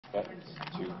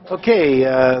Okay,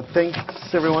 thanks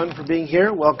everyone for being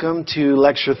here. Welcome to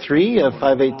Lecture 3 of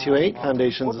 5828,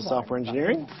 Foundations of Software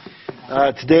Engineering.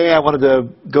 Today I wanted to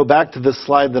go back to this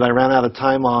slide that I ran out of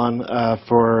time on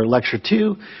for Lecture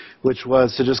 2, which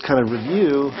was to just kind of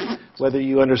review whether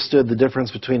you understood the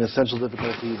difference between essential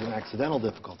difficulties and accidental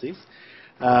difficulties.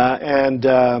 On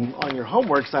your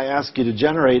homeworks, I asked you to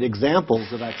generate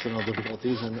examples of accidental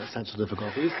difficulties and essential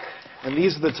difficulties. And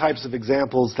these are the types of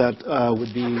examples that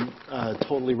would be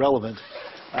totally relevant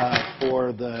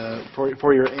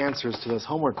for your answers to those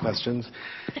homework questions.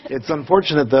 It's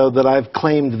unfortunate, though, that I've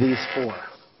claimed these 4.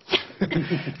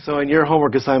 So in your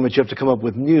homework assignment, you have to come up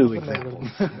with new examples.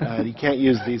 You can't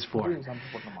use these 4.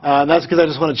 That's because I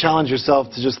just want to challenge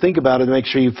yourself to just think about it and make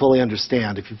sure you fully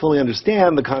understand. If you fully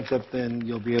understand the concept, then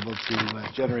you'll be able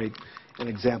to generate an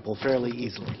example fairly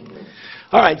easily.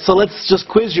 All right, so let's just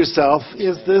quiz yourself.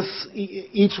 Is this,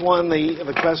 each one,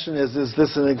 the question is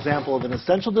this an example of an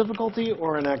essential difficulty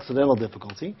or an accidental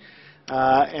difficulty?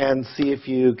 And see if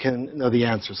you can know the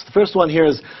answers. The first one here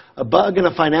is, a bug in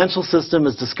a financial system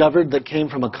is discovered that came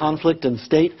from a conflict in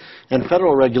state and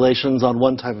federal regulations on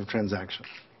one type of transaction.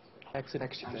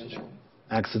 Accidental.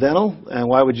 Accidental? And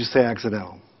why would you say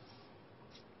accidental?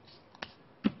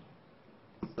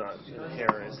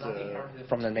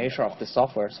 From the nature of the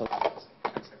software. So.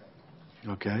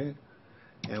 Okay.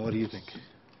 And what do you think?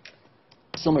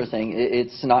 Similar thing.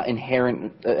 It's not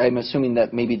inherent. I'm assuming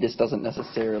that maybe this doesn't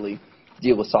necessarily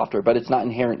deal with software, but it's not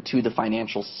inherent to the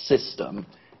financial system.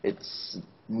 It's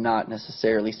not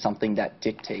necessarily something that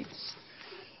dictates.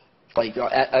 Like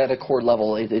at a core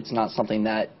level, it's not something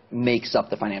that makes up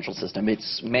the financial system.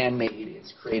 It's man-made.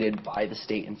 It's created by the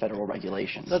state and federal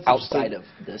regulations. That's outside of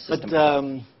the system.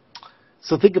 But,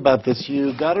 so think about this.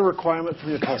 You got a requirement from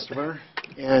your customer,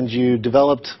 and you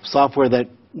developed software that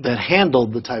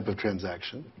handled the type of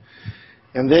transaction.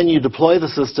 And then you deploy the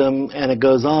system, and it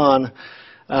goes on,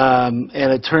 and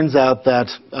it turns out that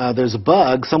there's a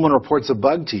bug. Someone reports a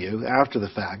bug to you after the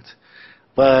fact.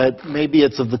 But maybe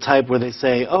it's of the type where they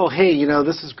say, oh, hey, you know,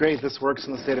 this is great. This works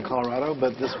in the state of Colorado,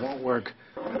 but this won't work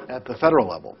at the federal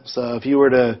level. So if you were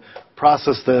to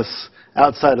process this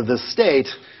outside of this state,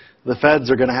 the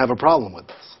feds are going to have a problem with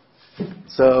this.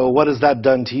 So what has that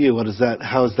done to you?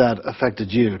 How has that affected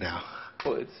you now?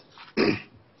 Well, it's,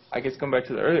 I guess going back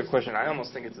to the earlier question, I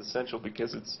almost think it's essential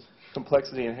because it's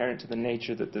complexity inherent to the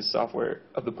nature that this software,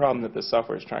 of the problem that this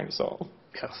software is trying to solve.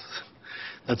 Yes,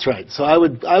 that's right. So I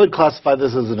would classify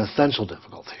this as an essential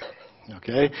difficulty.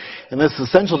 Okay? And this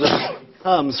essential difficulty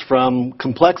comes from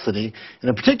complexity. And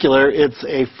in particular, it's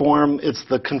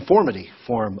the conformity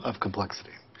form of complexity.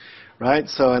 Right?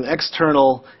 So an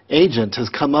external agent has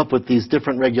come up with these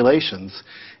different regulations,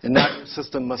 and now your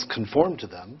system must conform to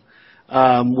them,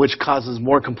 which causes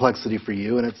more complexity for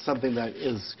you. And it's something that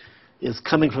is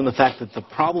coming from the fact that the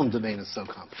problem domain is so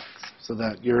complex, so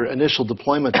that your initial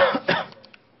deployment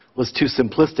was too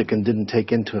simplistic and didn't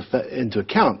take into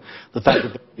account the fact that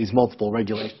there are these multiple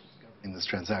regulations in this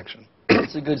transaction.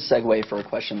 It's a good segue for a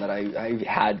question that I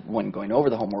had when going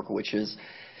over the homework, which is,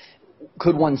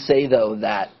 could one say, though,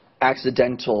 that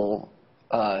accidental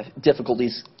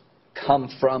difficulties come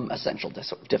from essential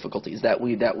difficulties, that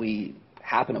we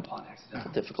happen upon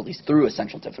accidental difficulties through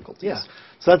essential difficulties? Yeah.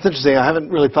 So that's interesting. I haven't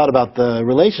really thought about the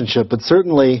relationship, but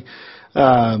certainly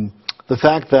the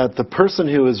fact that the person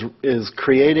who is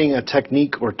creating a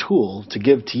technique or tool to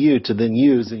give to you to then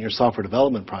use in your software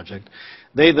development project,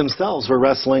 they themselves were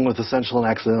wrestling with essential and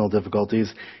accidental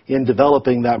difficulties in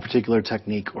developing that particular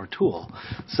technique or tool.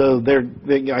 So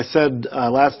I said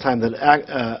last time that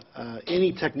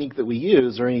any technique that we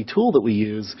use or any tool that we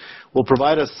use will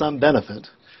provide us some benefit,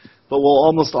 but will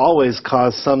almost always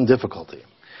cause some difficulty.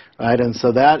 Right? And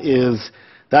so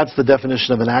that's the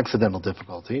definition of an accidental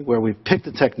difficulty, where we've picked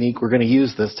a technique, we're going to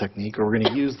use this technique, or we're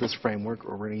going to use this framework,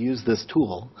 or we're going to use this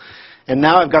tool. And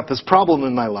now I've got this problem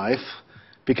in my life,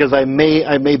 because I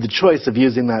made the choice of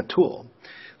using that tool.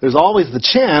 There's always the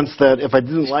chance that if I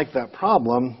didn't like that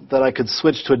problem, that I could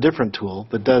switch to a different tool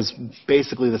that does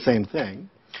basically the same thing.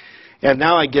 And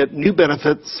now I get new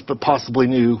benefits, but possibly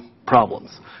new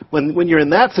problems. When you're in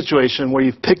that situation where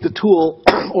you've picked a tool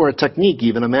or a technique,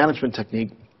 even a management technique,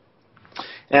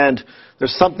 and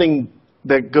there's something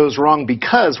that goes wrong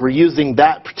because we're using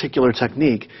that particular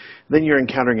technique, then you're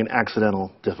encountering an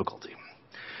accidental difficulty.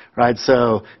 Right?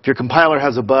 So if your compiler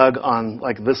has a bug on,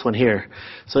 like this one here,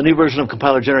 so a new version of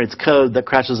compiler generates code that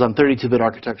crashes on 32-bit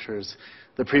architectures.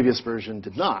 The previous version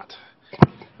did not.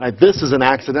 Right? This is an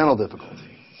accidental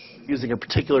difficulty. Using a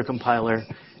particular compiler,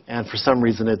 and for some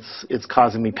reason it's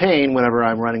causing me pain whenever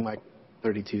I'm running my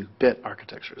 32-bit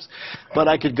architectures. But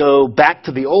I could go back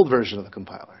to the old version of the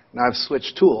compiler. Now I've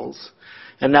switched tools,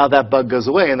 and now that bug goes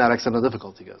away and that accidental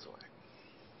difficulty goes away.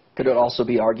 Could it also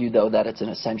be argued, though, that it's an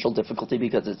essential difficulty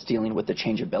because it's dealing with the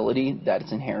changeability that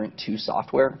is inherent to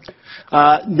software?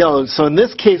 No. So in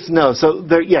this case, no. So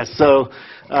there, yes. So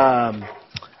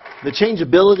the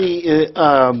changeability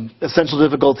essential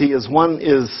difficulty is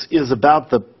about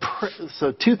the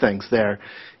so two things there.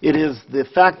 It is the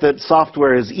fact that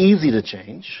software is easy to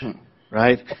change,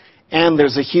 right? And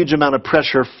there's a huge amount of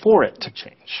pressure for it to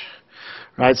change,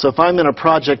 right? So if I'm in a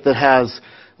project that has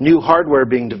new hardware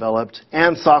being developed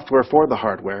and software for the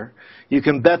hardware, you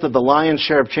can bet that the lion's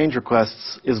share of change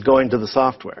requests is going to the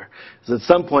software. Because at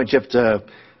some point you have to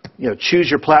choose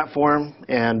your platform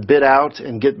and bid out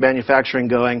and get manufacturing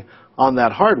going on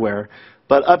that hardware.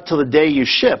 But up to the day you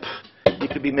ship, you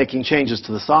could be making changes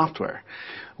to the software.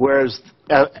 Whereas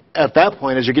at that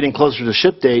point, as you're getting closer to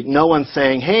ship date, no one's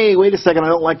saying, hey, wait a second, I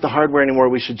don't like the hardware anymore,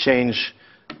 we should change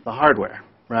the hardware,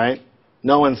 right?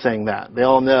 No one's saying that. They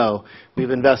all know we've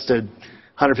invested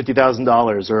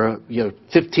 $150,000 or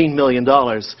 $15 million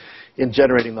in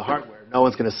generating the hardware. No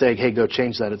one's going to say, hey, go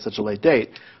change that at such a late date.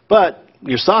 But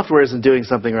your software isn't doing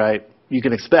something right. You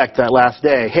can expect that last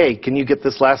day, hey, can you get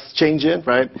this last change in,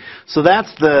 right? So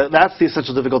that's the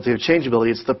essential difficulty of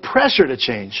changeability. It's the pressure to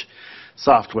change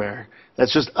software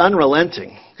that's just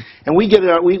unrelenting. And we get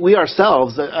it, we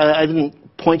ourselves, I didn't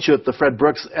point you at the Fred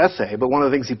Brooks essay, but one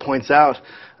of the things he points out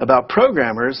about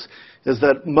programmers is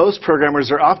that most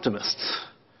programmers are optimists,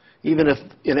 even if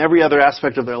in every other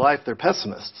aspect of their life they're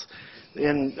pessimists.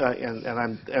 And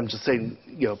I'm just saying,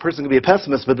 a person can be a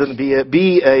pessimist, but then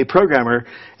be a programmer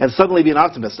and suddenly be an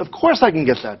optimist. Of course I can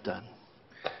get that done.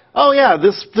 Oh yeah,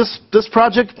 this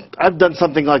project, I've done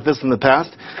something like this in the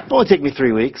past. It'll only take me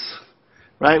 3 weeks,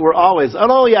 right? We're always,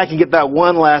 oh yeah, I can get that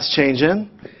one last change in.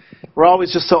 We're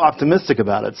always just so optimistic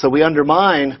about it. So we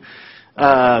undermine,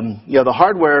 the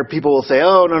hardware. People will say,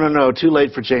 oh, no, too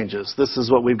late for changes. This is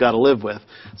what we've got to live with.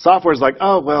 Software's like,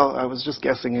 oh, well, I was just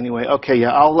guessing anyway. Okay,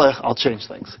 yeah, I'll change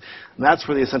things. And that's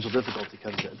where the essential difficulty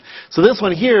comes in. So this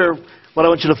one here, what I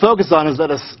want you to focus on is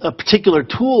that a particular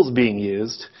tool is being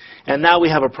used, and now we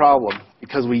have a problem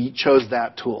because we chose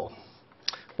that tool.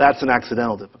 That's an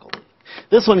accidental difficulty.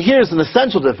 This one here is an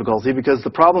essential difficulty because the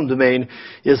problem domain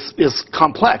is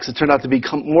complex. It turned out to be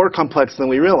more complex than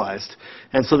we realized.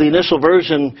 And so the initial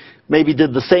version maybe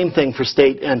did the same thing for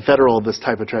state and federal of this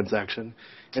type of transaction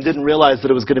and didn't realize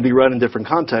that it was going to be run in different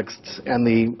contexts and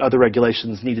the other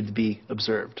regulations needed to be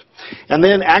observed. And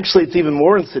then actually it's even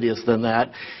more insidious than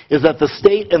that, is that the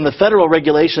state and the federal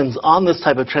regulations on this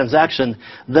type of transaction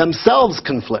themselves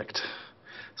conflict.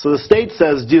 So the state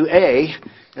says do A,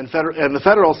 and the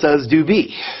federal says do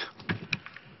B.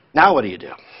 Now what do you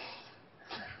do?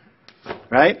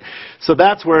 Right? So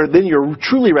that's where then you're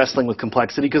truly wrestling with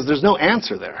complexity because there's no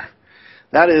answer there.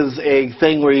 That is a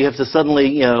thing where you have to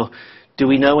suddenly, do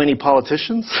we know any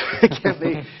politicians? Can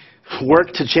they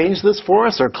work to change this for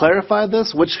us or clarify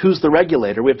this? Who's the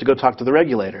regulator? We have to go talk to the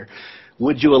regulator.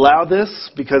 Would you allow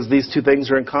this because these two things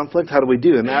are in conflict? How do we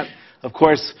do? And that, of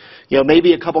course,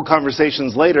 maybe a couple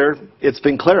conversations later, it's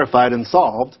been clarified and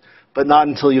solved, but not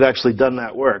until you've actually done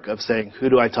that work of saying, who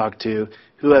do I talk to?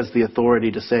 Who has the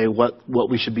authority to say what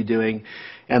we should be doing?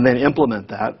 And then implement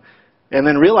that. And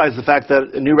then realize the fact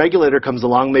that a new regulator comes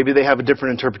along, maybe they have a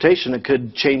different interpretation. It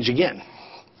could change again.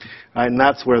 Right? And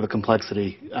that's where the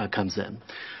complexity comes in.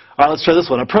 All right, let's try this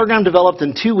one. A program developed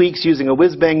in 2 weeks using a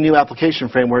whiz-bang new application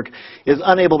framework is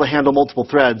unable to handle multiple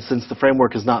threads since the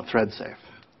framework is not thread safe.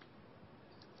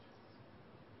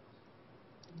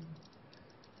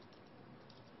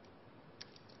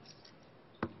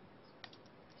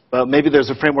 Well, maybe there's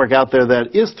a framework out there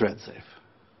that is thread safe.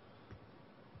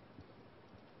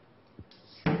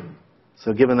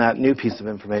 So given that new piece of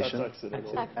information,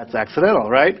 that's accidental,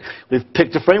 right? We've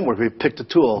picked a framework, we've picked a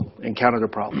tool, encountered a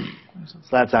problem. So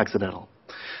that's accidental.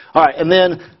 All right, and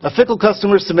then a fickle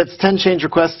customer submits 10 change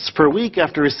requests per week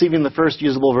after receiving the first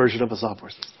usable version of a software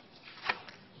system.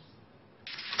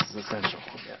 This is essential.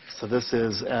 Yeah. So this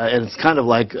is, and it's kind of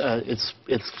like, it's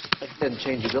again,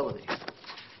 changeability.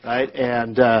 Right?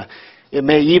 And it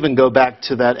may even go back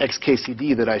to that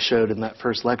XKCD that I showed in that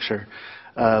first lecture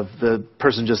of the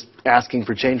person just asking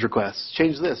for change requests.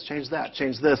 Change this, change that,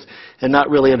 change this, and not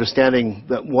really understanding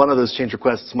that one of those change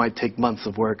requests might take months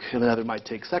of work and another might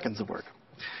take seconds of work.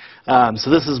 So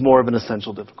this is more of an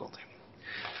essential difficulty.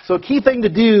 So a key thing to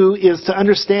do is to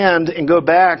understand and go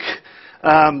back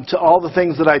to all the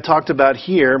things that I talked about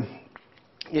here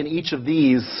in each of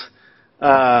these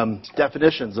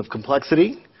definitions of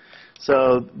complexity.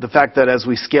 So the fact that as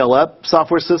we scale up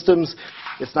software systems,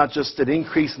 It's not just an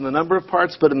increase in the number of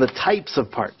parts, but in the types of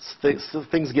parts.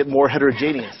 Things get more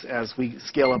heterogeneous as we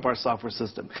scale up our software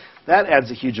system. That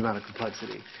adds a huge amount of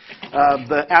complexity.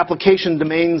 The application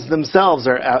domains themselves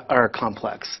are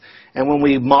complex. And when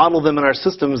we model them in our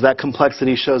systems, that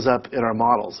complexity shows up in our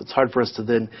models. It's hard for us to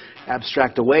then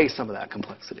abstract away some of that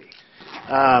complexity.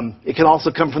 It can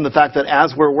also come from the fact that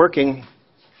as we're working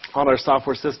on our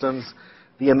software systems,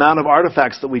 the amount of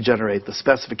artifacts that we generate, the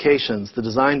specifications, the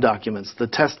design documents, the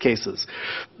test cases,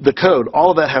 the code,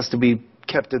 all of that has to be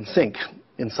kept in sync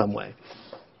in some way.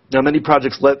 Now, many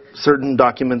projects let certain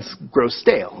documents grow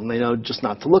stale, and they know just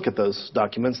not to look at those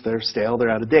documents. They're stale, they're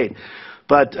out of date.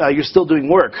 But you're still doing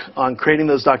work on creating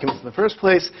those documents in the first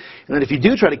place, and then if you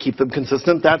do try to keep them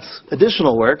consistent, that's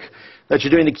additional work that you're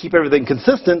doing to keep everything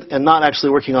consistent and not actually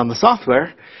working on the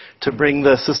software to bring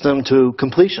the system to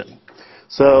completion.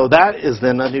 So that is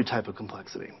then a new type of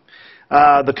complexity.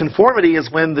 The conformity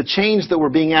is when the change that we're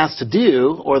being asked to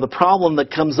do or the problem that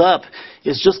comes up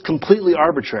is just completely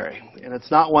arbitrary, and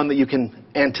it's not one that you can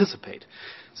anticipate.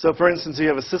 So for instance, if you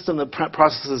have a system that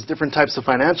processes different types of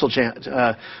financial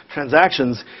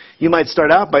transactions, you might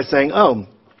start out by saying, oh,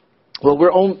 well,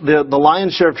 the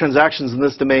lion's share of transactions in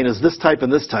this domain is this type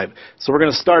and this type. So we're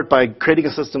going to start by creating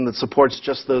a system that supports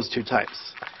just those two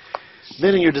types.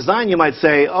 Then in your design, you might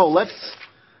say, oh, let's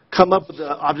come up with an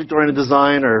object-oriented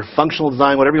design or functional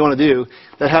design, whatever you want to do,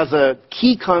 that has a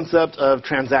key concept of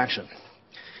transaction.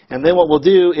 And then what we'll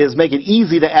do is make it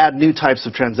easy to add new types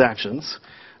of transactions.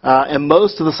 And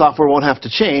most of the software won't have to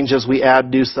change as we add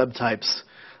new subtypes,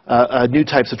 new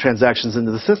types of transactions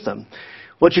into the system.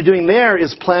 What you're doing there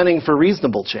is planning for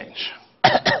reasonable change.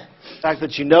 The fact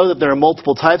that you know that there are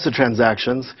multiple types of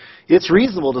transactions, it's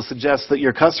reasonable to suggest that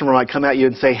your customer might come at you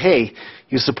and say, hey,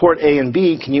 you support A and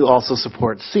B, can you also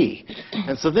support C?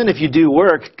 And so then if you do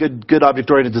work, good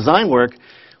object-oriented design work,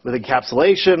 with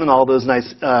encapsulation and all those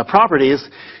nice properties,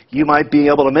 you might be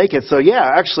able to make it so,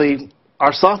 yeah, actually,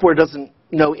 our software doesn't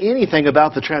know anything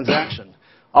about the transaction.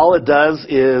 All it does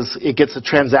is it gets a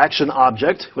transaction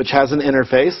object, which has an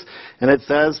interface, and it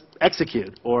says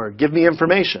execute, or give me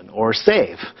information, or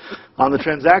save on the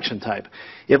transaction type.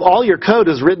 If all your code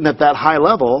is written at that high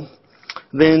level,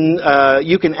 then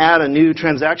you can add a new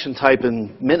transaction type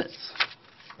in minutes.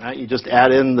 Right? You just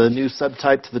add in the new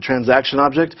subtype to the transaction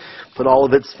object, put all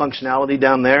of its functionality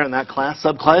down there in that class,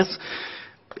 subclass,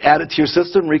 add it to your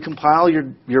system, recompile,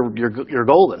 you're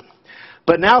golden.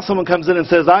 But now someone comes in and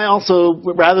says, I also,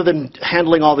 rather than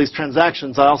handling all these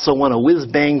transactions, I also want a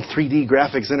whiz-bang 3D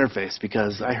graphics interface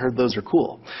because I heard those are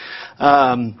cool.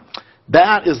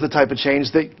 That is the type of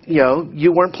change that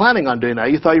you weren't planning on doing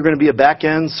that. You thought you were going to be a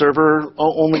back-end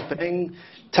server-only thing.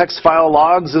 Text file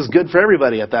logs is good for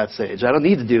everybody at that stage. I don't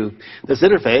need to do this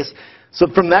interface. So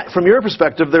from your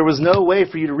perspective, there was no way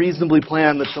for you to reasonably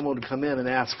plan that someone would come in and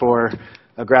ask for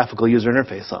a graphical user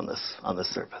interface on this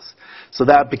surface. So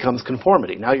that becomes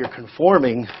conformity. Now you're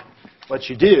conforming what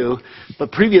you do, but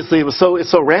previously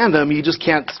it's so random you just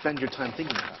can't spend your time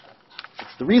thinking about that.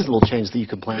 It's the reasonable change that you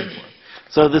can plan for.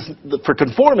 So for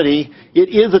conformity, it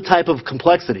is a type of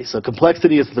complexity. So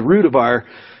complexity is the root of our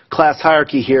class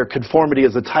hierarchy here. Conformity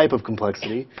is a type of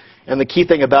complexity. And the key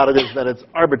thing about it is that it's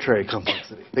arbitrary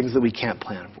complexity, things that we can't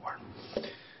plan for.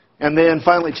 And then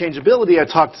finally, changeability I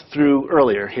talked through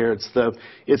earlier here. It's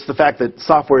the fact that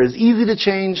software is easy to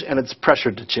change and it's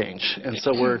pressured to change. And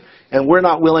so we're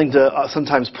not willing to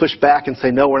sometimes push back and say,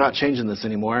 no, we're not changing this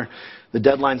anymore. The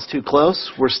deadline's too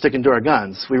close. We're sticking to our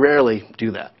guns. We rarely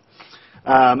do that.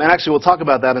 And actually, we'll talk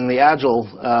about that in the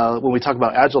Agile, when we talk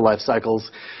about Agile life cycles.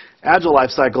 Agile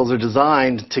life cycles are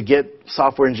designed to get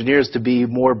software engineers to be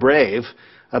more brave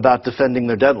about defending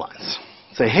their deadlines.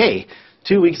 Say, hey,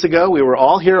 2 weeks ago, we were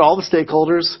all here, all the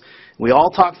stakeholders. We all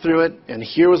talked through it, and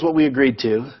here was what we agreed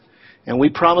to. And we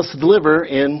promised to deliver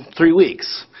in 3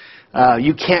 weeks.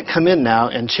 You can't come in now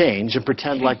and change and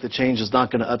pretend like the change is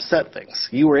not going to upset things.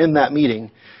 You were in that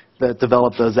meeting that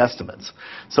developed those estimates.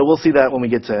 So we'll see that when we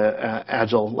get to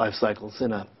Agile life cycles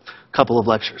in a couple of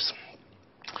lectures.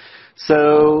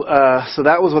 So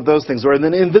that was what those things were. And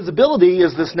then invisibility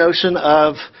is this notion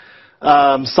of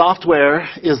software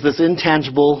is this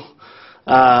intangible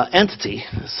entity.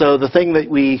 So the thing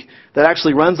that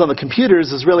actually runs on the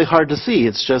computers is really hard to see.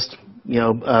 It's just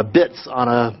bits on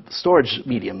a storage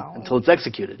medium until it's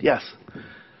executed. Yes.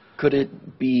 Could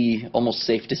it be almost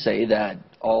safe to say that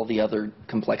all the other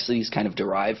complexities kind of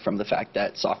derive from the fact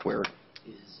that software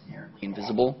is inherently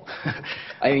invisible?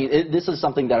 I mean, this is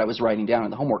something that I was writing down in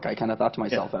the homework. I kind of thought to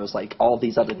myself, I was like, all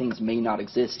these other things may not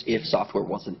exist if software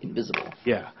wasn't invisible.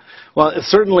 Yeah. Well, it's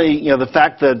certainly, the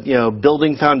fact that,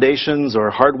 building foundations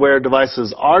or hardware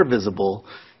devices are visible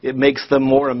it makes them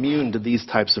more immune to these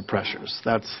types of pressures.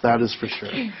 That is for sure.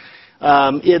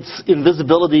 Its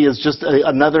invisibility is just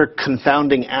another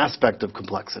confounding aspect of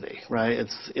complexity, right?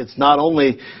 It's not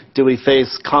only do we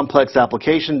face complex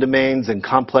application domains and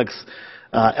complex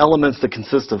elements that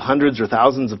consist of hundreds or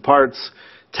thousands of parts,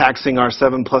 taxing our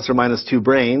 7 plus or minus 2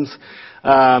 brains,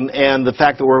 and the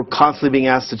fact that we're constantly being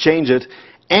asked to change it,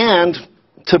 and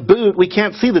to boot, we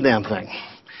can't see the damn thing.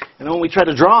 And when we try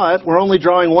to draw it, we're only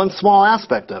drawing one small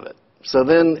aspect of it. So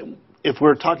then, if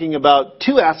we're talking about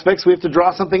 2 aspects, we have to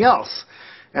draw something else.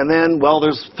 And then, well,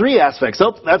 there's 3 aspects.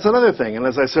 Oh, that's another thing. And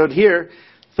as I showed here,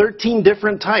 13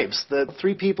 different types that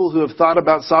 3 people who have thought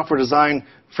about software design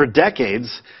for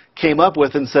decades came up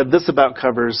with and said this about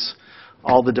covers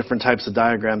all the different types of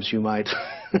diagrams you might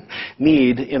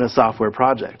need in a software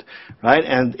project, right?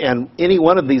 And any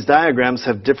one of these diagrams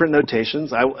have different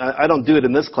notations. I don't do it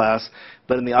in this class,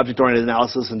 but in the object-oriented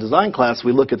analysis and design class,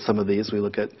 we look at some of these. We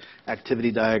look at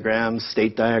activity diagrams,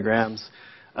 state diagrams,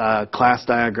 class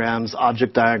diagrams,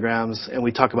 object diagrams, and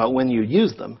we talk about when you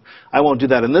use them. I won't do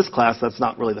that in this class. That's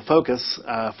not really the focus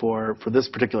for this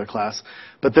particular class.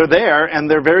 But they're there, and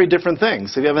they're very different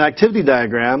things. So if you have an activity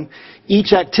diagram,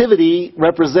 each activity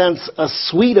represents a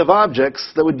suite of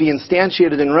objects that would be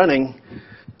instantiated and running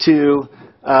to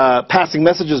passing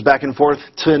messages back and forth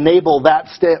to enable that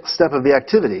step of the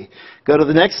activity. Go to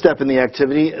the next step in the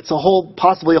activity, it's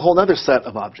possibly a whole other set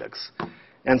of objects.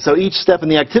 And so each step in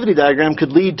the activity diagram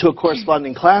could lead to a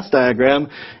corresponding class diagram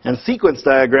and sequence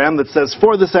diagram that says,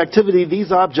 for this activity,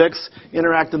 these objects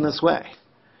interact in this way.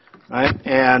 Right?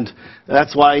 And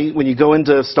that's why when you go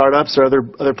into startups or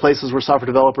other places where software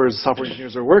developers, software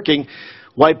engineers are working,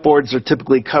 whiteboards are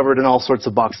typically covered in all sorts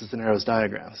of boxes and arrows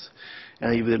diagrams.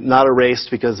 And even not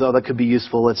erased because, oh, that could be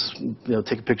useful. Let's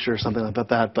take a picture or something like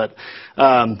that. But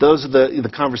those are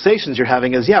the conversations you're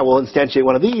having is, yeah, we'll instantiate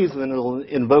one of these, and then it'll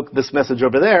invoke this message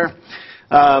over there.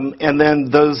 And then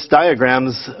those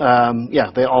diagrams,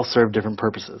 they all serve different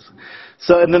purposes.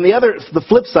 So, and then the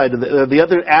flip side of the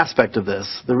other aspect of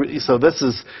this, so this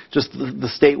is just the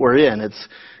state we're in.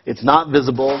 It's not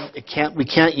visible. We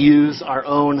can't use our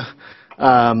own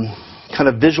kind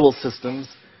of visual systems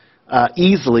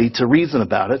easily to reason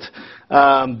about it.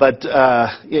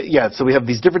 So we have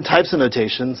these different types of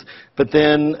notations, but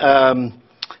then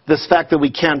this fact that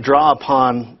we can't draw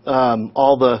upon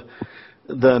all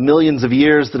the millions of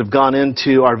years that have gone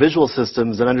into our visual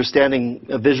systems and understanding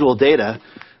visual data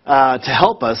to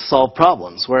help us solve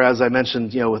problems. Whereas I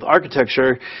mentioned, with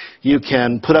architecture, you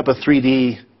can put up a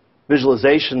 3D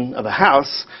visualization of a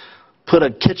house, put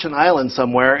a kitchen island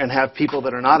somewhere, and have people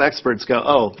that are not experts go,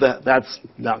 oh, that's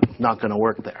not going to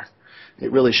work there.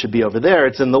 It really should be over there.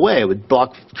 It's in the way. It would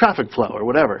block traffic flow or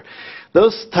whatever.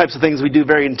 Those types of things we do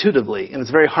very intuitively, and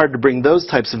it's very hard to bring those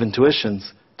types of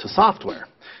intuitions to software.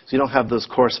 So you don't have those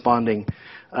corresponding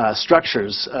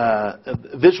structures,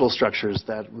 visual structures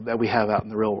that we have out in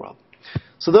the real world.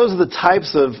 So those are the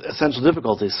types of essential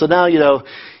difficulties. So now,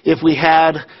 if we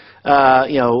had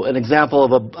an example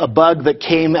of a bug that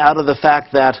came out of the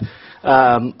fact that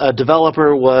a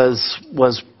developer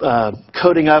was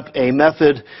coding up a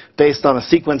method based on a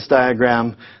sequence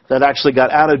diagram that actually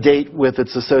got out of date with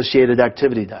its associated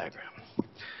activity diagram.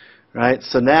 Right?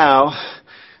 So now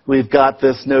we've got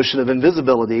this notion of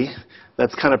invisibility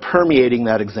that's kind of permeating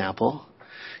that example.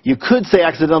 You could say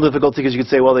accidental difficulty because you could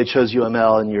say, well, they chose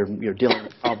UML and you're dealing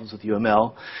with problems with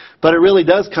UML. But it really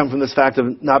does come from this fact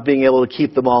of not being able to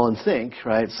keep them all in sync,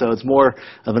 right? So it's more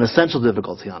of an essential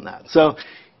difficulty on that. So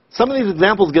some of these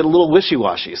examples get a little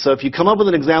wishy-washy. So if you come up with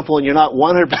an example and you're not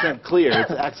 100% clear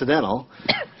it's accidental,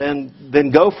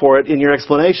 then go for it in your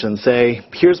explanation. Say,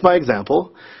 here's my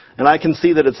example, and I can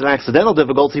see that it's an accidental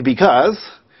difficulty because...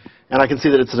 and I can see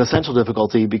that it's an essential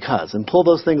difficulty because, and pull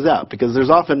those things out. Because there's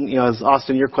often, as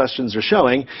Austin, your questions are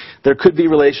showing, there could be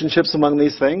relationships among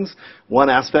these things. One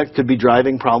aspect could be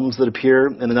driving problems that appear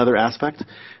in another aspect.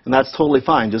 And that's totally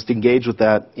fine. Just engage with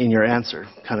that in your answer.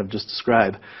 Kind of just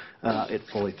describe it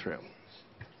fully through.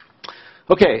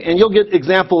 Okay, and you'll get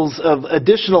examples of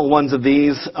additional ones of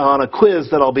these on a quiz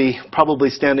that I'll be probably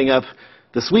standing up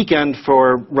this weekend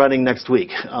for running next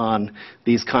week on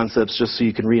these concepts, just so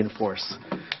you can reinforce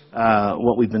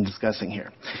what we've been discussing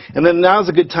here. And then now's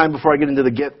a good time before I get into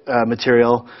the Git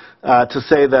material to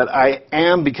say that I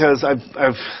am, because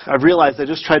I've realized I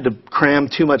just tried to cram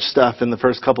too much stuff in the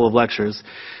first couple of lectures,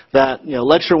 that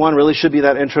lecture 1 really should be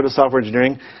that intro to software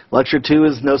engineering. Lecture 2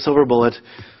 is no silver bullet.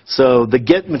 So the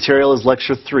Git material is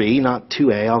lecture 3, not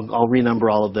 2A. I'll renumber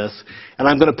all of this. And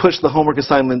I'm going to push the homework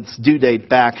assignments due date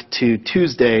back to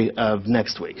Tuesday of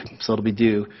next week. So it'll be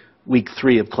due week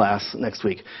 3 of class next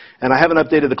week. And I haven't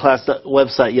updated the class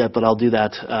website yet, but I'll do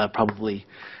that probably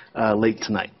late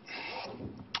tonight.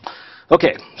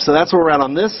 Okay, so that's where we're at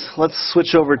on this. Let's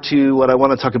switch over to what I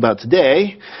want to talk about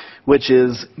today, which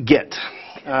is Git.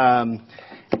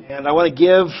 And I want to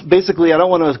give, basically, I don't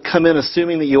want to come in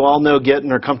assuming that you all know Git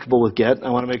and are comfortable with Git. I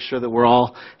want to make sure that we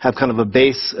all have kind of a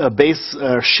base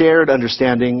shared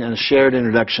understanding and a shared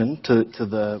introduction to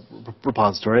the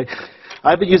repository.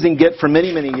 I've been using Git for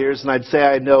many, many years, and I'd say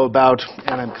I know about,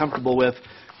 and I'm comfortable with,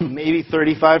 maybe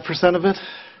 35% of it.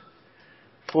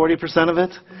 40% of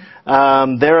it.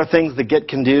 There are things that Git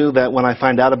can do that when I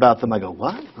find out about them, I go,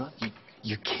 what?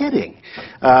 You're kidding.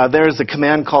 There's a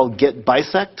command called git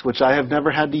bisect, which I have never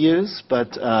had to use, but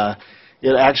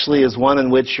it actually is one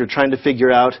in which you're trying to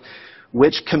figure out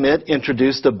which commit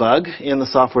introduced a bug in the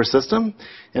software system.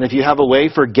 And if you have a way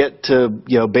for Git to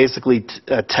basically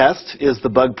test, is the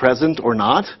bug present or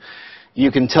not,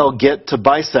 you can tell Git to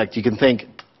bisect. You can think,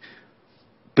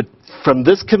 but from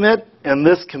this commit and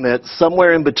this commit,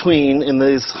 somewhere in between in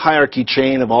this hierarchy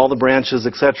chain of all the branches,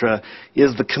 etc.,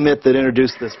 is the commit that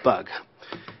introduced this bug.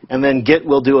 And then Git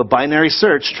will do a binary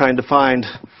search trying to find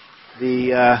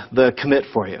the commit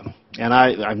for you. And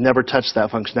I've never touched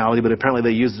that functionality, but apparently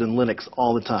they use it in Linux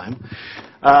all the time.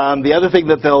 The other thing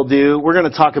that they'll do, we're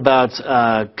going to talk about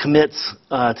commits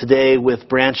today with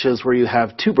branches where you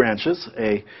have 2 branches,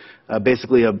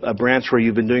 basically a branch where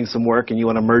you've been doing some work and you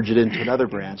want to merge it into another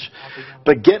branch.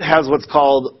 But Git has what's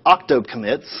called octo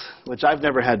commits, which I've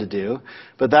never had to do,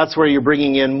 but that's where you're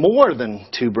bringing in more than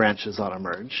 2 branches on a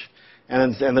merge.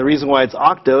 And the reason why it's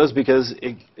octo is because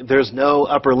there's no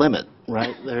upper limit,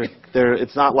 right?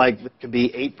 It's not like it could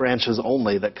be 8 branches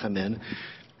only that come in.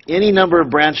 Any number of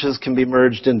branches can be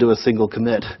merged into a single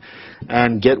commit,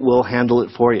 and Git will handle it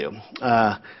for you.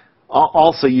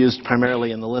 Also used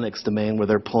primarily in the Linux domain, where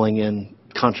they're pulling in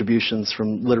contributions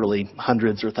from literally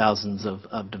hundreds or thousands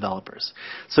of developers.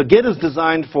 So Git is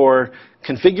designed for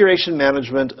configuration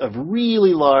management of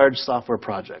really large software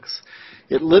projects.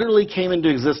 It literally came into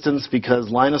existence because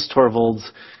Linus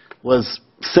Torvalds was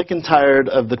sick and tired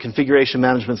of the configuration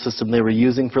management system they were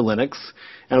using for Linux,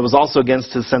 and it was also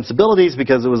against his sensibilities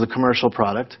because it was a commercial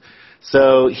product.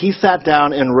 So he sat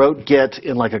down and wrote Git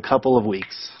in like a couple of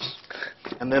weeks.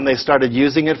 And then they started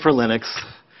using it for Linux,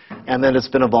 and then it's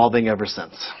been evolving ever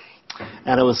since.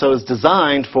 And it was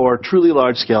designed for truly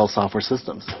large-scale software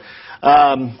systems.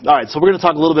 All right, so we're going to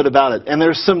talk a little bit about it. And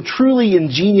there's some truly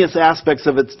ingenious aspects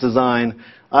of its design.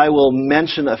 I will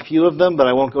mention a few of them, but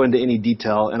I won't go into any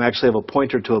detail, and I actually have a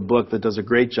pointer to a book that does a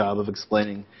great job of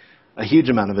explaining a huge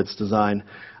amount of its design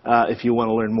if you want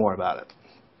to learn more about it.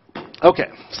 Okay,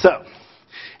 so,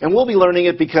 and we'll be learning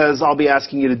it because I'll be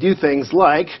asking you to do things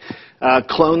like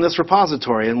clone this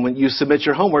repository, and when you submit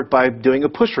your homework by doing a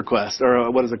push request,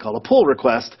 or what is it called, a pull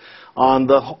request on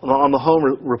the home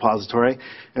repository.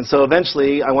 And so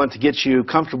eventually I want to get you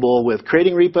comfortable with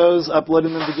creating repos,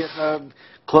 uploading them to GitHub,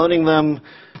 cloning them,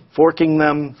 forking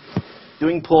them,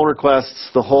 doing pull requests,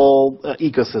 the whole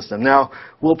ecosystem. Now,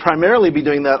 we'll primarily be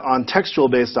doing that on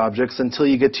textual-based objects until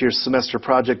you get to your semester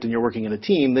project and you're working in a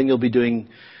team. Then you'll be doing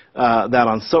that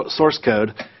on source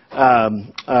code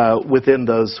within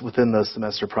those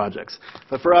semester projects.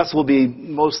 But for us, we'll be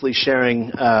mostly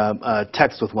sharing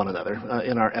text with one another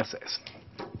in our essays.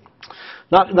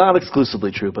 Not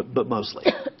exclusively true, but mostly.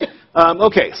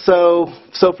 Okay, so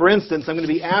for instance, I'm going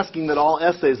to be asking that all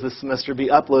essays this semester be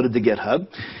uploaded to GitHub.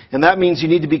 And that means you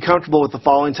need to be comfortable with the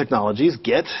following technologies: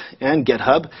 Git and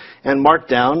GitHub and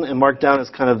Markdown. And Markdown is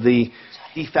kind of the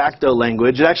de facto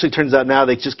language. It actually turns out now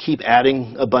they just keep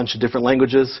adding a bunch of different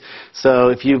languages. So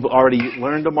if you've already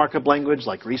learned a markup language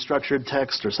like restructured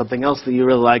text or something else that you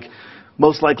really like,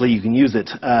 most likely you can use it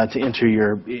to enter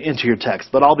your text.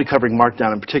 But I'll be covering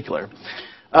Markdown in particular.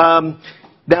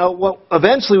 Now,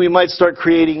 eventually we might start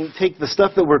take the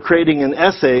stuff that we're creating in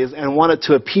essays and want it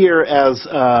to appear as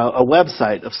a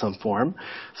website of some form.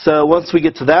 So once we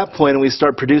get to that point and we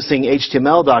start producing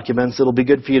HTML documents, it'll be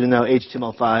good for you to know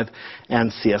HTML5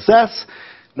 and CSS.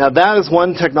 Now, that is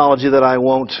one technology that I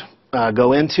won't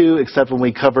go into, except when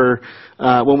we cover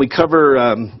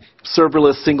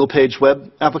serverless single-page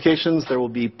web applications. There will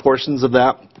be portions of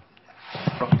that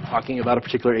talking about a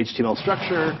particular HTML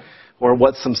structure or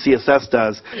what some CSS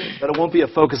does, but it won't be a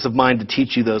focus of mine to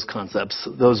teach you those concepts.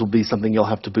 Those will be something you'll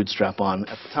have to bootstrap on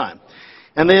at the time.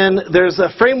 And then there's a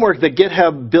framework that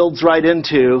GitHub builds right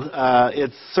into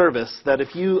its service that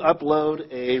if you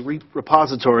upload a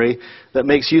repository that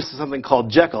makes use of something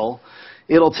called Jekyll,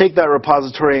 it'll take that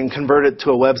repository and convert it to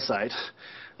a website.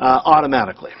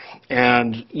 automatically.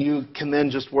 And you can then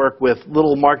just work with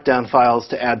little markdown files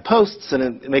to add posts, and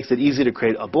it makes it easy to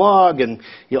create a blog and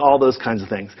all those kinds of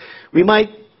things. We might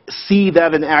see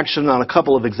that in action on a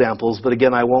couple of examples, but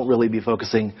again, I won't really be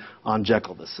focusing on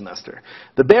Jekyll this semester.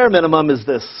 The bare minimum is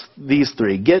these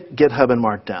three: Git, GitHub, and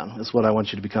Markdown is what I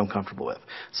want you to become comfortable with.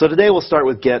 So today we'll start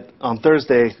with Git. On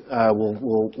Thursday,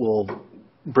 we'll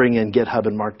bring in GitHub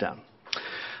and Markdown.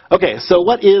 Okay, so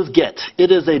what is Git? It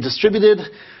is a distributed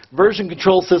version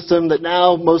control system that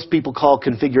now most people call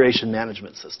configuration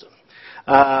management system.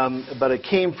 But it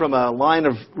came from a line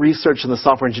of research in the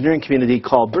software engineering community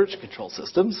called version control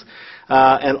systems.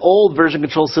 And old version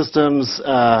control systems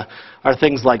are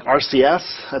things like RCS.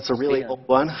 That's a really old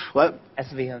one. What?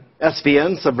 SVN.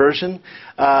 SVN, Subversion.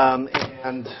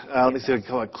 And let me see what we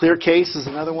call it. ClearCase is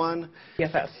another one.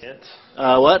 TFS.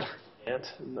 What? Ant,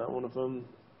 not one of them?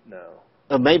 No.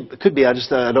 Maybe, it could be. I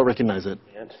don't recognize it.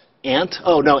 Ant? Ant?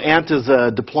 Oh, no, Ant is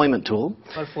a deployment tool.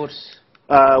 Perforce.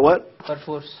 What?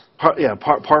 Perforce.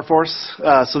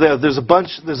 Parforce. So there's a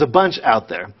bunch out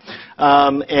there,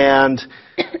 and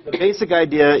the basic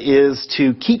idea is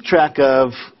to keep track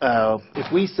of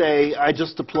if we say I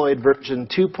just deployed version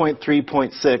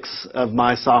 2.3.6 of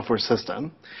my software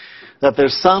system, that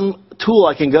there's some tool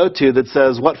I can go to that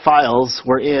says what files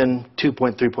were in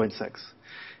 2.3.6,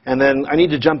 and then I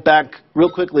need to jump back real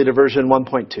quickly to version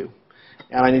 1.2,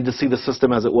 and I need to see the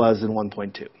system as it was in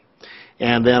 1.2.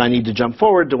 And then I need to jump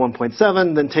forward to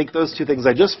 1.7, then take those two things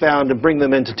I just found and bring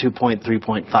them into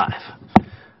 2.3.5.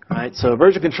 Right? So a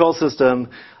version control system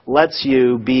lets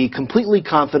you be completely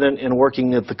confident in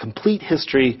working at the complete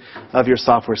history of your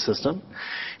software system.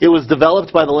 It was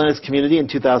developed by the Linux community in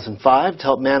 2005 to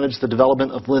help manage the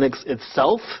development of Linux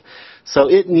itself. So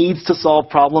it needs to solve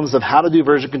problems of how to do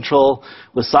version control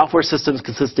with software systems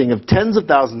consisting of tens of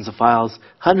thousands of files,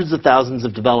 hundreds of thousands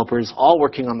of developers, all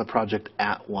working on the project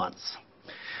at once.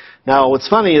 Now, what's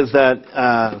funny is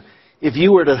that if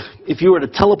you were to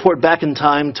teleport back in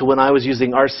time to when I was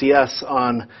using RCS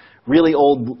on really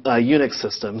old Unix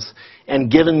systems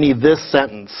and given me this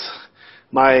sentence,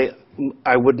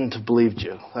 I wouldn't have believed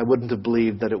you. I wouldn't have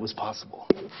believed that it was possible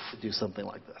to do something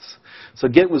like this. So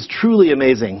Git was truly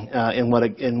amazing in what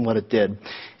it did.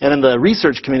 And in the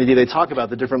research community, they talk about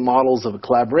the different models of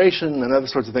collaboration and other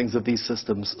sorts of things that these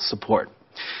systems support.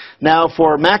 Now,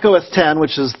 for Mac OS X,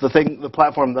 which is the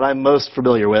platform that I'm most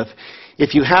familiar with,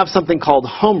 if you have something called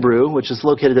Homebrew, which is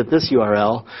located at this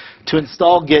URL, to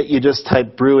install Git, you just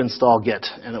type brew install Git,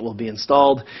 and it will be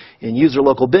installed in user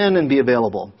local bin and be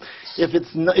available.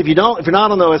 If you're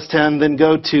not on OS X, then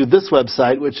go to this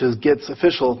website, which is Git's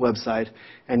official website,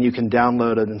 and you can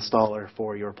download an installer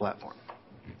for your platform.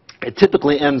 It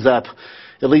typically ends up,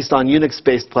 at least on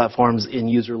Unix-based platforms, in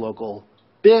user local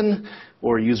bin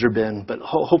or user bin, but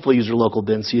hopefully user local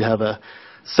bin, so you have a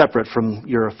separate from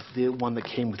the one that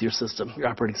came with your system, your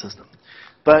operating system.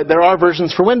 But there are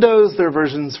versions for Windows. There are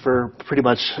versions for pretty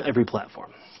much every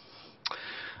platform.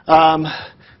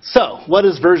 So what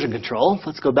is version control?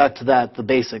 Let's go back to the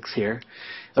basics here.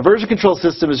 A version control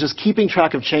system is just keeping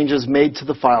track of changes made to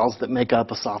the files that make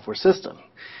up a software system.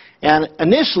 And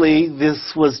initially,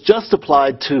 this was just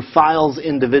applied to files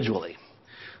individually.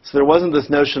 So there wasn't this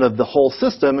notion of the whole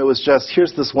system. It was just,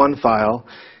 here's this one file,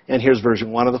 and here's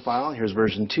version 1 of the file, and here's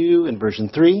version 2 and version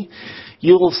 3.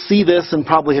 You'll see this and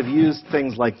probably have used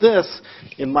things like this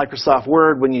in Microsoft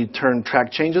Word when you turn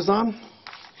track changes on.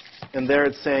 And there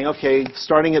it's saying, okay,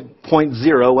 starting at point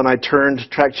 0, when I turned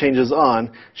track changes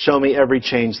on, show me every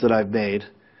change that I've made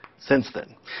since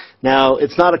then. Now,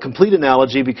 it's not a complete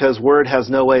analogy because Word has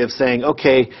no way of saying,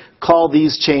 okay, call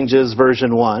these changes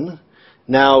version 1.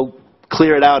 Now,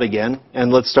 clear it out again,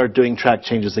 and let's start doing track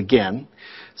changes again.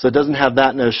 So it doesn't have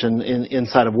that notion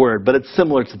inside of Word, but it's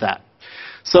similar to that.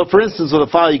 So for instance, with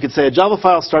a file, you could say a Java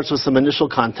file starts with some initial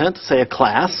content, say a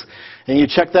class, and you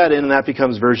check that in, and that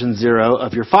becomes version 0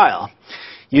 of your file.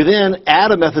 You then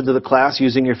add a method to the class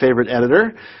using your favorite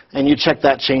editor, and you check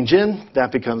that change in,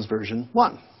 that becomes version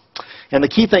 1. And the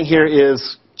key thing here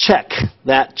is check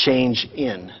that change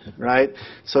in, right?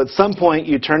 So at some point,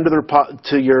 you turn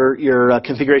to your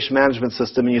configuration management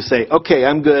system, and you say, okay,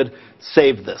 I'm good,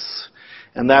 save this.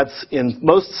 And that's, in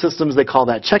most systems, they call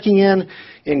that checking in.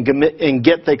 In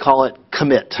Git, they call it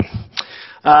commit.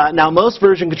 Now, most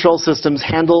version control systems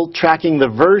handle tracking the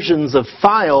versions of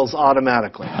files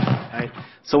automatically. Right?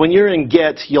 So when you're in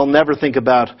Git, you'll never think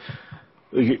about,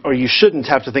 or you shouldn't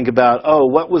have to think about, oh,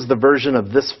 what was the version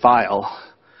of this file?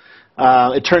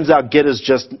 It turns out Git is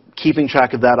just keeping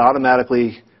track of that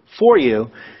automatically for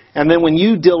you. And then when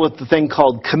you deal with the thing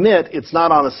called commit, it's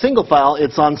not on a single file,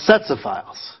 it's on sets of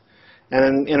files.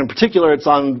 And in particular, it's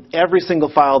on every single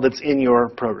file that's in your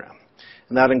program.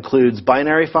 And that includes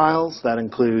binary files, that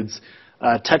includes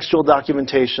textual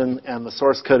documentation and the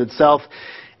source code itself.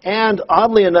 And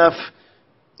oddly enough,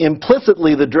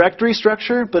 implicitly the directory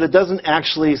structure, but it doesn't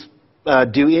actually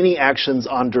do any actions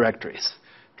on directories.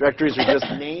 Directories are just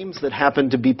names that happen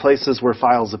to be places where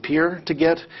files appear to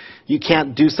Git. You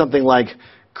can't do something like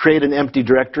create an empty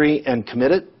directory and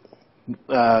commit it.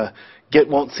 Git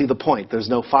won't see the point. There's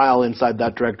no file inside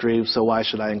that directory, so why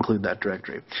should I include that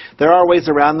directory? There are ways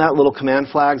around that, little command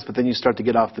flags, but then you start to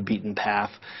get off the beaten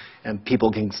path, and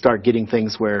people can start getting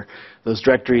things where those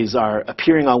directories are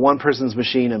appearing on one person's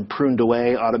machine and pruned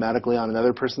away automatically on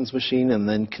another person's machine, and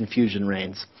then confusion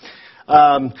reigns.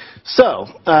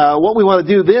 What we want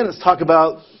to do then is talk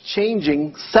about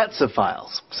changing sets of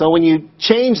files. So when you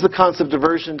change the concept of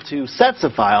version to sets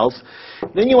of files,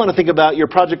 then you want to think about your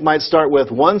project might start with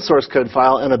one source code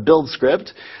file and a build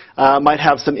script. Might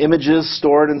have some images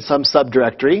stored in some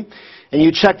subdirectory. And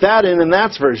you check that in, and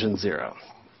that's version 0.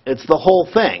 It's the whole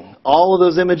thing. All of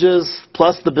those images,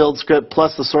 plus the build script,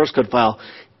 plus the source code file.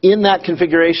 In that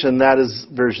configuration, that is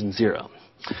version 0.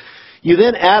 You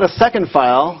then add a second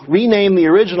file, rename the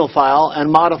original file,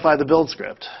 and modify the build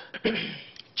script.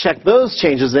 Check those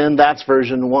changes in, that's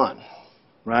version 1.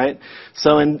 Right?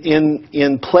 So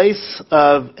in place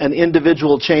of an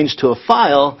individual change to a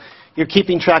file, you're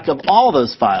keeping track of all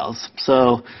those files.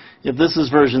 So if this is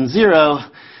version 0,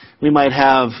 we might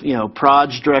have,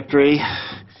 proj directory,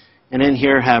 and in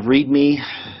here have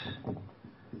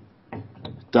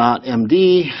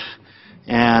readme.md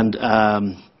and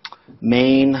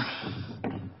main.java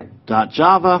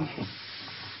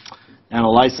and a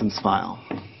license file.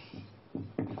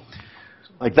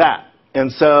 Like that. And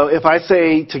so if I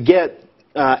say to Git,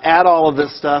 add all of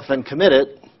this stuff and commit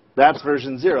it, that's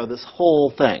version 0, this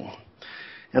whole thing.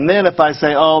 And then if I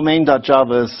say, oh,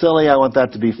 main.java is silly, I want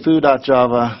that to be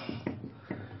foo.java.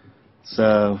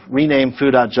 So rename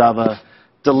foo.java,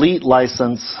 delete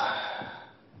license.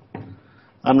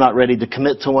 I'm not ready to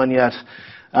commit to one yet.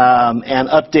 And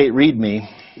update readme.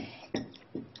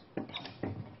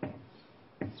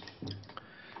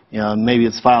 Maybe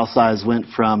its file size went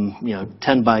from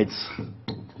 10 bytes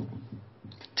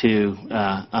to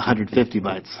 150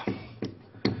 bytes,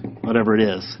 whatever it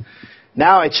is.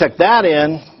 Now I check that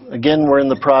in. Again, we're in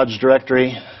the proj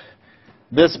directory.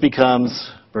 This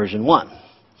becomes version 1.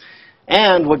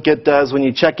 And what Git does when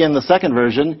you check in the second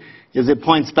version is it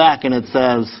points back and it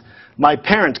says, my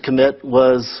parent commit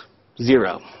was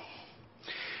 0.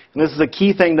 And this is a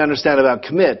key thing to understand about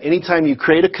commit. Anytime you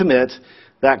create a commit,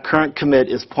 that current commit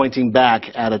is pointing back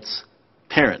at its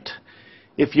parent.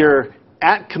 If you're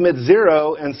at commit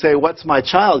 0 and say, what's my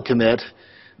child commit,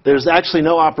 there's actually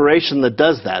no operation that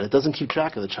does that. It doesn't keep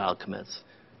track of the child commits.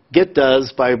 Git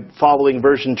does by following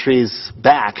version trees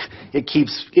back. It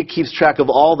keeps track of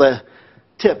all the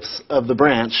tips of the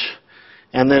branch,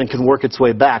 and then it can work its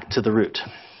way back to the root.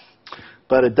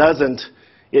 But it doesn't.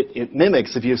 It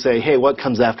mimics, if you say, hey, what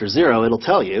comes after 0, it'll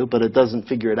tell you, but it doesn't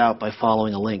figure it out by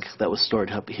following a link that was stored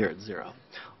up here at 0.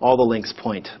 All the links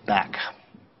point back.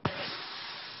 And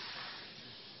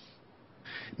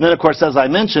then, of course, as I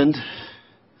mentioned,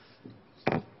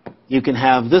 you can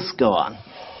have this go on.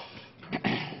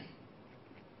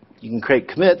 You can create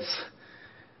commits,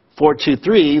 4, 2,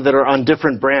 3, that are on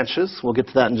different branches. We'll get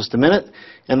to that in just a minute.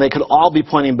 And they could all be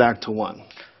pointing back to 1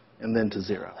 and then to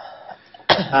 0.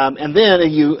 And then,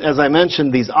 as I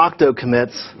mentioned, these octo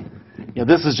commits,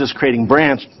 this is just creating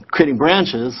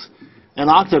branches. An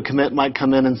octo commit might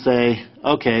come in and say,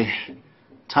 okay,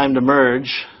 time to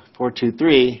merge 4, 2,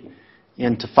 3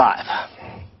 into 5.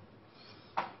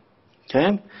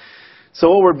 Okay? So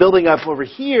what we're building up over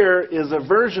here is a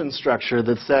version structure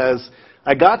that says,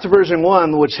 I got to version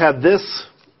 1, which had this.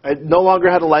 I no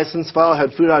longer had a license file. It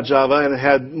had foo.java, and it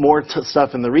had more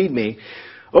stuff in the README.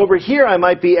 Over here, I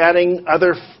might be adding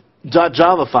other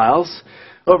 .java files.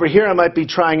 Over here, I might be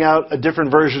trying out a different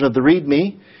version of the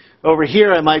README. Over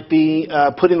here, I might be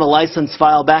putting the license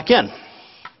file back in.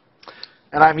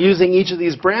 And I'm using each of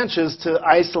these branches to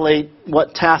isolate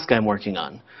what task I'm working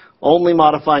on. Only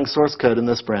modifying source code in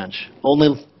this branch.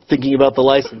 Only thinking about the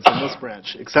license in this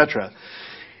branch, etc.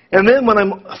 And then when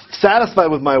I'm satisfied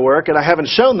with my work, and I haven't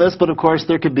shown this, but of course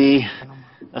there could be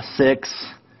a 6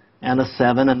 and a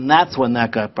 7, and that's when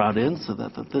that got brought in, so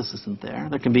that this isn't there.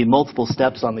 There can be multiple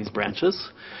steps on these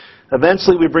branches.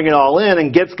 Eventually we bring it all in,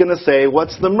 and Git's going to say,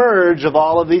 what's the merge of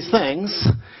all of these things?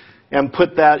 And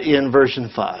put that in version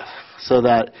 5, so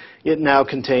that it now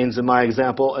contains, in my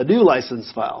example, a new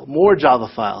license file, more Java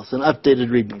files, an updated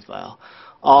README file,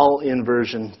 all in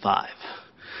version 5.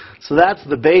 So that's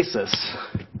the basis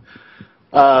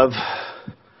of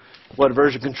what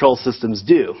version control systems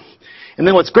do. And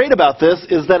then what's great about this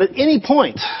is that at any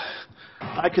point,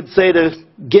 I could say to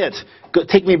Git,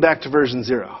 take me back to version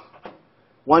 0.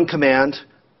 One command,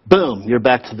 boom, you're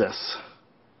back to this.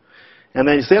 And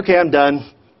then you say, okay, I'm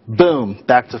done. Boom,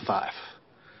 back to 5.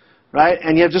 Right?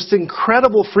 And you have just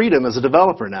incredible freedom as a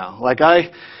developer now. Like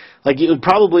you would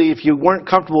probably, if you weren't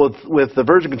comfortable with the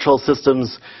version control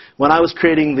systems, when I was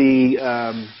creating the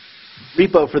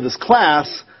repo for this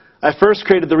class, I first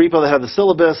created the repo that had the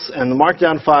syllabus and the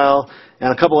markdown file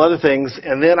and a couple other things,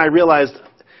 and then I realized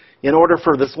in order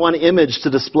for this one image to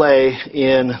display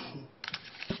in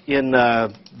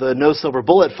the no silver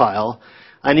bullet file,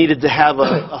 I needed to have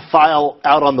a file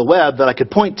out on the web that I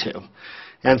could point to.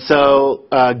 And so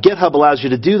GitHub allows you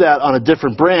to do that on a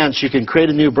different branch. You can create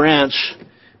a new branch,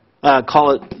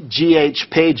 call it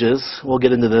GH Pages. We'll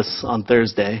get into this on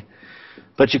Thursday.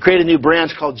 But you create a new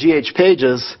branch called GH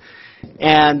Pages,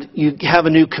 and you have a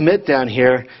new commit down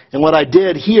here. And what I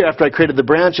did here after I created the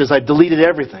branch is I deleted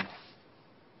everything.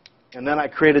 And then I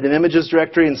created an images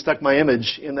directory and stuck my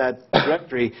image in that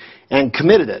directory and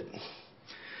committed it.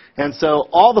 And so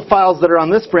all the files that are on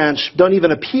this branch don't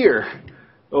even appear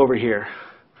over here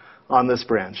on this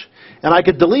branch. And I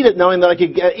could delete it knowing that I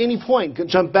could at any point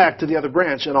jump back to the other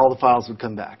branch and all the files would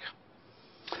come back.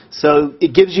 So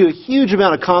it gives you a huge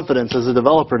amount of confidence as a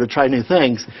developer to try new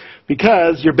things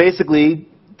because you're basically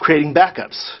creating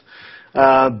backups.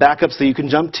 Backups that you can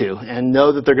jump to and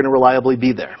know that they're going to reliably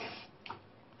be there.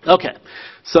 Okay,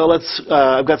 so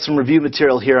I've got some review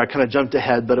material here. I kind of jumped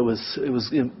ahead, but it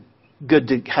was good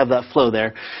to have that flow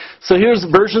there. So here's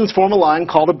versions form a line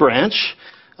called a branch.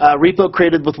 Repo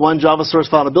created with one Java source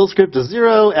file and a build script is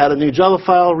 0. Add a new Java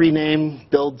file, rename,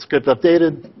 build script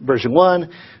updated, version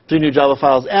 1. 3 new Java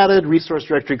files added, resource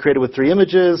directory created with 3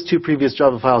 images, 2 previous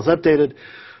Java files updated,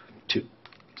 2.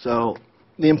 So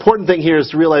the important thing here is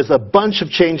to realize a bunch of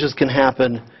changes can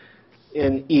happen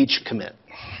in each commit.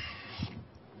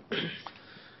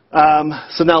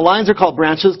 So now lines are called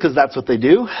branches because that's what they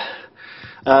do.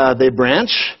 They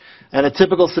branch. And a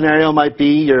typical scenario might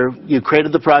be you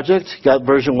created the project, got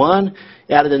version 1,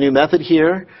 added a new method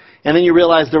here, and then you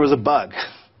realized there was a bug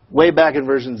way back in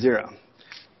version 0.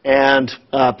 And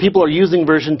people are using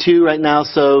version 2 right now,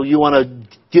 so you want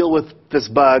to deal with this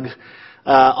bug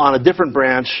on a different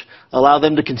branch, allow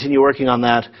them to continue working on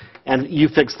that, and you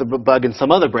fix the bug in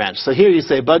some other branch. So here you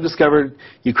say bug discovered,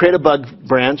 you create a bug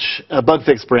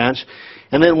fix branch,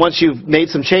 and then once you've made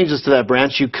some changes to that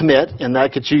branch, you commit, and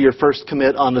that gets you your first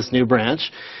commit on this new branch.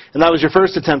 And that was your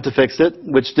first attempt to fix it,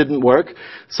 which didn't work.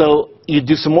 So you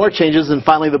do some more changes, and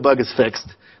finally the bug is fixed.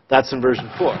 That's in version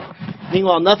 4.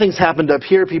 Meanwhile, nothing's happened up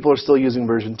here. People are still using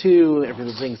version 2.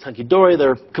 Everything's hunky-dory.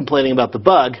 They're complaining about the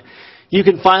bug. You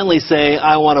can finally say,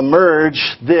 I want to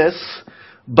merge this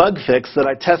bug fix that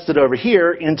I tested over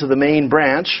here into the main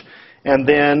branch, and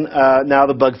then now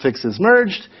the bug fix is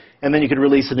merged. And then you could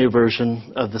release a new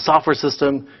version of the software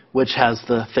system, which has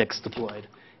the fix deployed.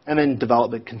 And then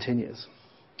development continues.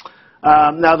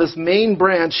 Now this main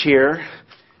branch here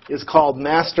is called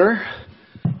master,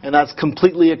 and that's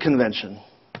completely a convention.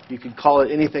 You can call it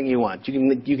anything you want.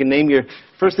 You can name your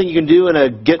first thing you can do in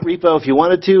a Git repo if you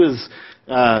wanted to is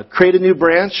create a new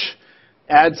branch,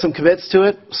 add some commits to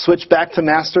it, switch back to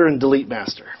master, and delete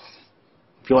master.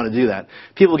 If you want to do that.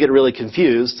 People get really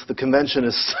confused. The convention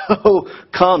is so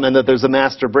common that there's a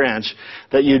master branch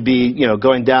that you'd be,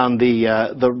 going down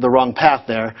the wrong path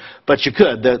there. But you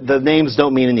could. The names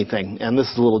don't mean anything. And this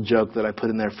is a little joke that I put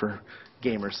in there for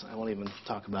gamers. I won't even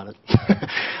talk about it.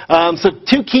 So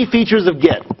 2 key features of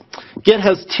Git. Git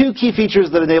has 2 key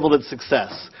features that enabled its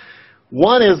success.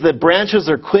 One is that branches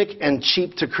are quick and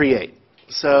cheap to create.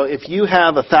 So if you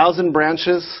have 1,000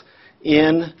 branches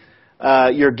in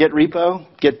your Git repo,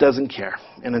 Git doesn't care.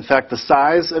 And in fact, the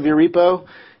size of your repo,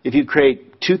 if you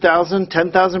create 2,000,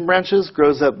 10,000 branches,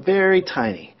 grows up very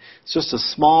tiny. It's just a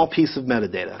small piece of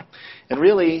metadata. And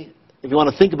really, if you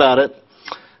want to think about it,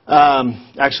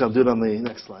 actually, I'll do it on the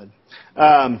next slide.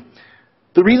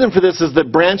 The reason for this is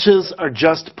that branches are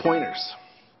just pointers.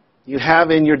 You have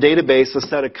in your database a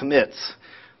set of commits.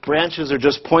 Branches are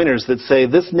just pointers that say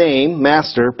this name,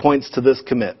 master, points to this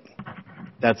commit.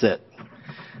 That's it.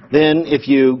 Then if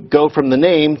you go from the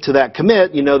name to that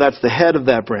commit, you know that's the head of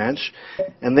that branch.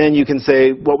 And then you can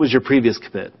say, what was your previous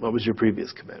commit? What was your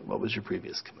previous commit? What was your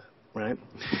previous commit? Right?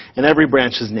 And every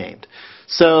branch is named.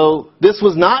 So this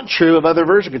was not true of other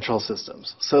version control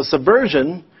systems. So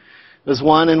Subversion is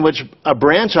one in which a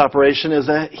branch operation is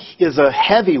a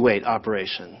heavyweight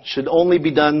operation. Should only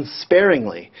be done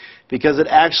sparingly because it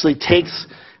actually takes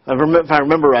If I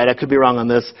remember right, I could be wrong on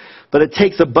this, but it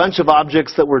takes a bunch of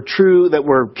objects that were true, that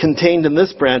were contained in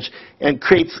this branch, and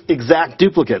creates exact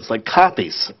duplicates, like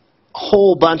copies, a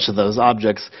whole bunch of those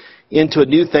objects into a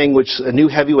new thing, a new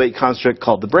heavyweight construct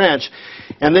called the branch.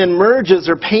 And then merges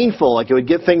are painful, like it would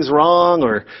get things wrong,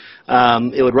 or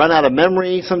it would run out of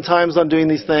memory sometimes on doing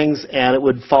these things, and it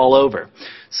would fall over.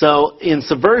 So in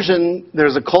subversion,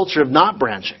 there's a culture of not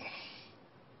branching.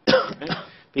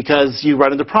 Because you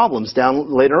run into problems down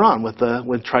later on with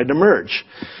trying to merge.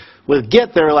 With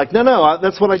Git, they're like, no,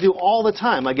 that's what I do all the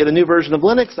time. I get a new version of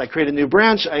Linux, I create a new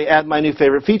branch, I add my new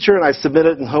favorite feature, and I submit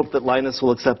it and hope that Linus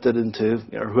will accept it into,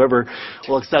 or whoever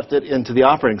will accept it into the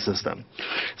operating system.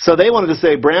 So they wanted to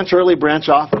say branch early, branch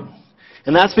often.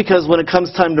 And that's because when it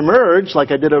comes time to merge,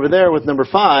 like I did over there with number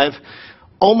 5,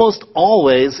 almost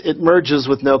always it merges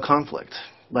with no conflict.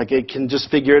 Like it can just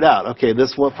figure it out. Okay,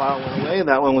 this one file went away,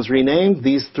 that one was renamed,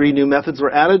 these 3 new methods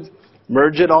were added,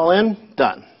 merge it all in,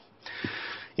 done.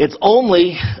 It's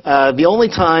only the only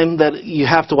time that you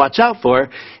have to watch out for,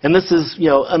 and this is,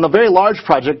 in a very large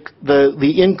project,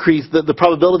 the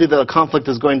probability that a conflict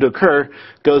is going to occur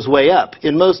goes way up.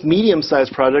 In most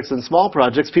medium-sized projects and small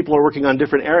projects, people are working on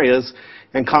different areas,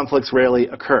 and conflicts rarely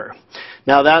occur.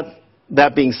 Now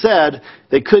that being said,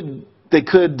 they could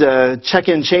check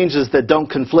in changes that don't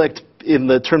conflict in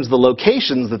the terms of the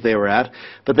locations that they were at,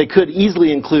 but they could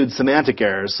easily include semantic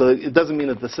errors. So it doesn't mean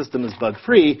that the system is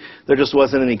bug-free. There just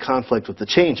wasn't any conflict with the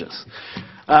changes.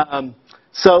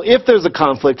 So if there's a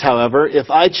conflict, however,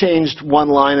 if I changed one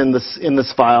line in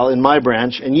this file in my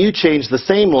branch, and you changed the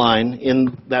same line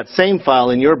in that same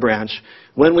file in your branch,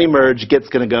 when we merge, Git's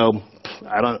going to go,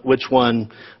 I don't know which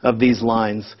one of these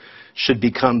lines should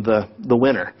become the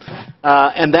winner.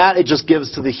 And that it just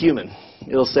gives to the human.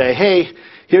 It'll say, hey,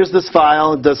 here's this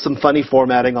file. It does some funny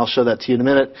formatting. I'll show that to you in a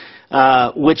minute.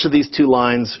 Which of these 2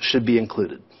 lines should be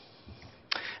included?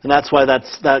 And that's why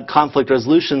that conflict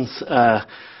resolution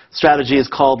strategy is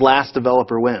called last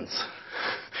developer wins.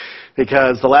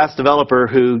 Because the last developer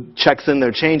who checks in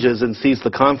their changes and sees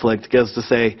the conflict gets to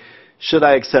say, should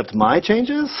I accept my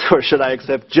changes or should I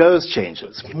accept Joe's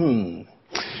changes?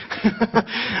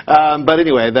 But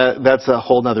anyway, that's a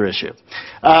whole other issue.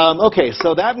 Okay,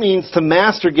 so that means to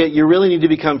master Git, you really need to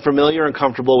become familiar and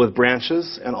comfortable with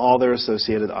branches and all their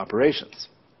associated operations.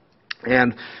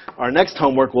 And our next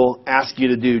homework will ask you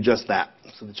to do just that,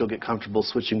 so that you'll get comfortable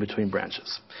switching between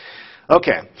branches.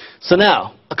 Okay, so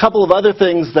now, a couple of other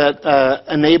things that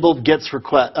enabled Git's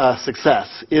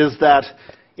success is that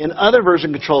in other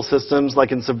version control systems,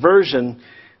 like in Subversion,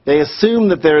 they assume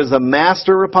that there is a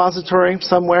master repository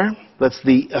somewhere. That's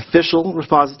the official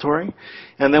repository.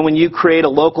 And then when you create a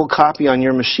local copy on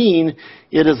your machine,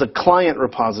 it is a client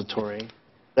repository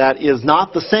that is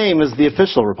not the same as the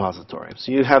official repository.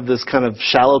 So you have this kind of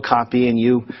shallow copy, and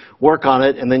you work on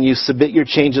it, and then you submit your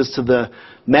changes to the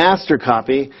master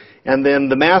copy, and then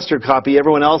the master copy,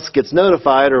 everyone else gets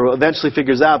notified or eventually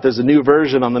figures out there's a new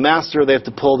version on the master. They have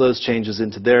to pull those changes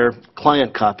into their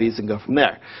client copies and go from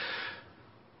there.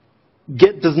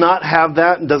 Git does not have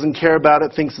that and doesn't care about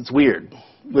it, thinks it's weird.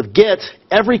 With Git,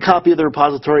 every copy of the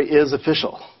repository is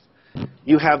official.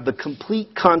 You have the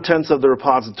complete contents of the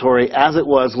repository as it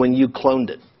was when you cloned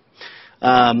it.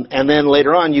 And then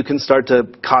later on, you can start to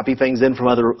copy things in from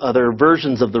other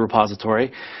versions of the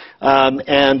repository.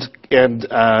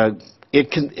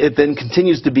 It then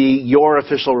continues to be your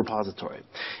official repository.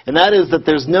 And that is that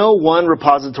there's no one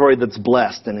repository that's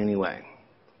blessed in any way.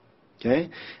 Okay?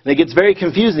 And it gets very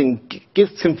confusing. It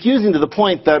gets confusing to the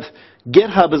point that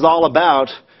GitHub is all about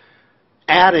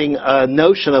adding a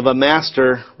notion of a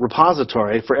master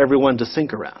repository for everyone to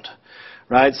sync around.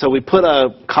 Right? So we put a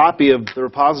copy of the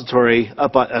repository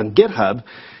up on GitHub,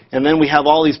 and then we have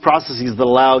all these processes that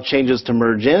allow changes to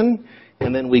merge in,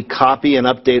 and then we copy and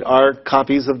update our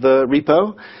copies of the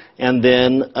repo, and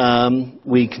then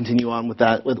we continue on with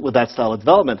that style of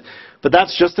development. But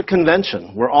that's just a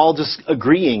convention. We're all just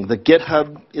agreeing that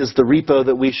GitHub is the repo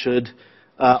that we should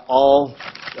all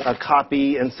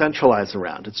copy and centralize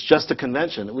around. It's just a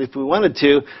convention. If we wanted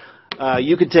to,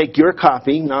 you could take your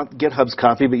copy, not GitHub's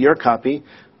copy, but your copy,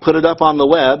 put it up on the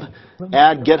web,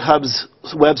 add GitHub's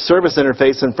web service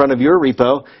interface in front of your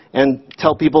repo, and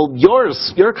tell people your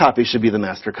copy should be the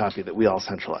master copy that we all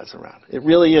centralize around. It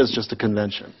really is just a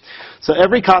convention. So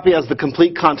every copy has the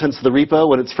complete contents of the repo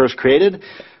when it's first created.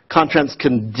 Contents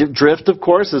can drift, of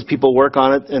course, as people work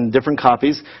on it in different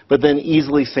copies, but then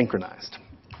easily synchronized.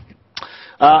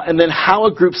 And then how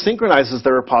a group synchronizes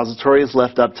their repository is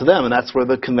left up to them, and that's where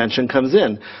the convention comes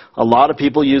in. A lot of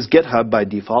people use GitHub by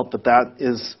default, but that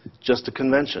is just a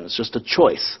convention. It's just a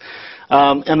choice.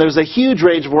 And there's a huge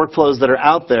range of workflows that are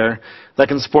out there that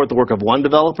can support the work of 1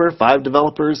 developer, 5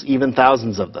 developers, even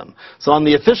thousands of them. So on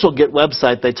the official Git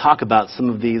website, they talk about some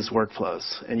of these workflows.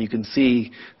 And you can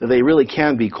see that they really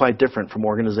can be quite different from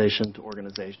organization to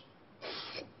organization.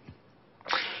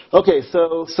 Okay,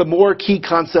 so some more key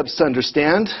concepts to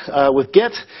understand with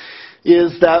Git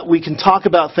is that we can talk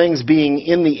about things being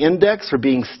in the index or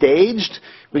being staged.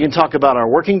 We can talk about our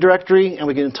working directory, and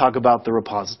we can talk about the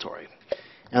repository.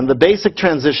 And the basic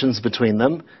transitions between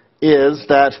them is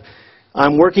that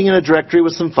I'm working in a directory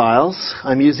with some files.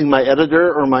 I'm using my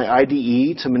editor or my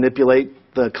IDE to manipulate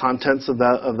the contents of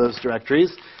those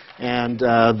directories and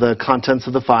the contents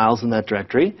of the files in that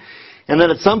directory. And then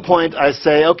at some point I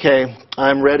say, okay,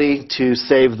 I'm ready to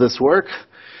save this work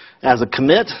as a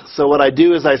commit. So what I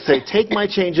do is I say, take my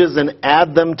changes and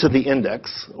add them to the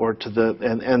index, or to the,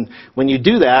 and when you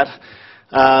do that,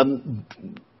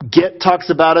 Git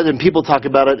talks about it and people talk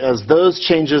about it as those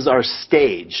changes are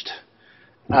staged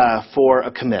for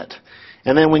a commit.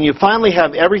 And then when you finally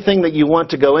have everything that you want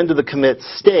to go into the commit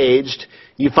staged,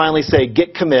 you finally say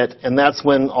git commit, and that's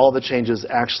when all the changes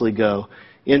actually go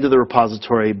into the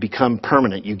repository, become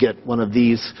permanent. You get one of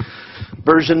these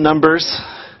version numbers,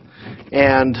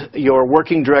 and your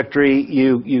working directory,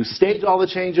 you stage all the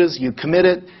changes, you commit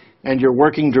it, and your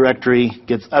working directory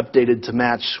gets updated to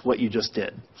match what you just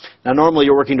did. Now normally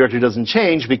your working directory doesn't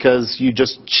change because you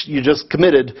just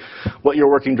committed what your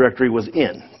working directory was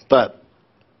in, but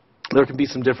there can be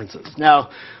some differences. Now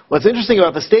what's interesting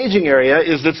about the staging area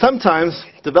is that sometimes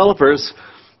developers,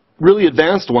 really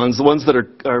advanced ones, the ones that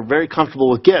are very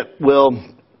comfortable with Git, will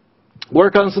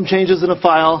work on some changes in a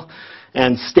file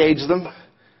and stage them,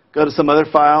 go to some other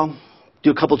file, do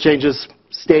a couple changes,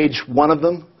 stage one of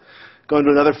them, go into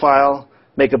another file,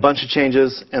 make a bunch of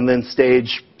changes, and then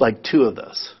stage like 2 of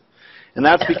those. And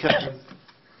that's because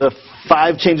the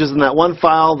 5 changes in that one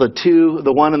file, the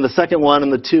 1 in the second one,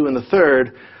 and the 2 in the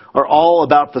third are all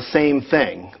about the same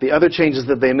thing. The other changes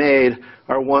that they made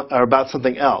are about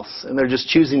something else, and they're just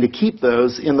choosing to keep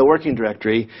those in the working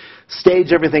directory,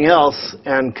 stage everything else,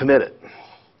 and commit it.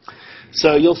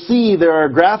 So you'll see there are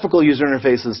graphical user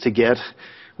interfaces to Git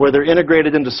where they're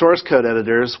integrated into source code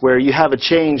editors where you have a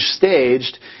change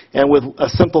staged, and with a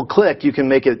simple click you can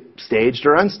make it staged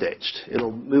or unstaged.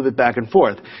 It'll move it back and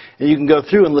forth. And you can go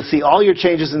through and see all your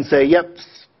changes and say, yep,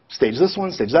 stage this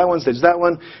one, stage that one, stage that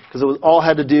one, because it all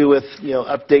had to do with,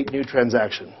 update new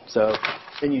transaction. So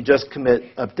then you just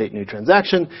commit update new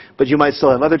transaction, but you might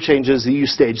still have other changes. You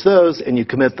stage those and you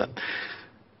commit them.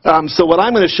 So what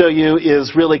I'm going to show you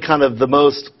is really kind of the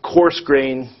most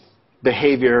coarse-grained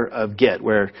behavior of Git,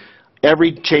 where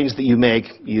every change that you make,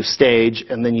 you stage,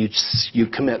 and then you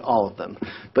commit all of them.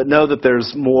 But know that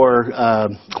there's more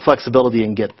flexibility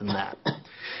in Git than that.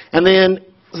 And then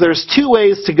there's 2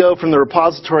 ways to go from the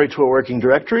repository to a working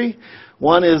directory.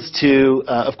 One is to,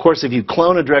 of course, if you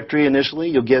clone a directory initially,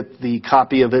 you'll get the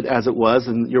copy of it as it was,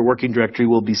 and your working directory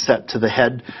will be set to the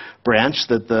head branch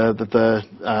of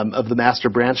the master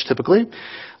branch typically.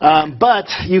 But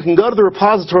you can go to the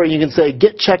repository and you can say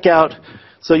git checkout.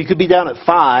 So you could be down at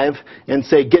 5 and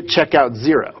say git checkout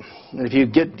 0. And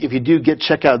if you do git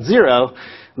checkout 0,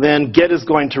 then Git is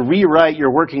going to rewrite your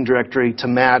working directory to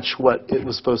match what it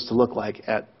was supposed to look like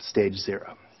at stage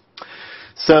 0.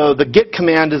 So the git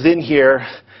command is in here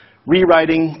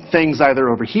rewriting things either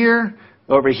over here,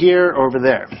 or over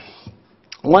there.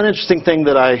 One interesting thing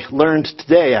that I learned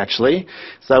today, actually,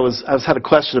 so I had a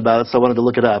question about it, so I wanted to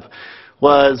look it up,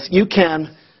 was you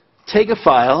can take a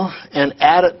file and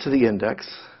add it to the index,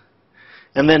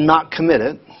 and then not commit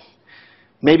it,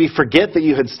 maybe forget that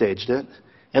you had staged it,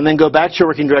 and then go back to your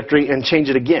working directory and change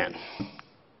it again.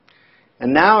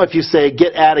 And now if you say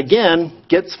git add again,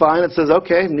 Git's fine. It says,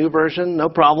 okay, new version, no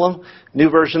problem. New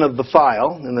version of the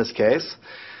file, in this case.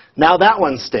 Now that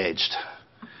one's staged.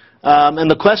 And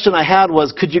the question I had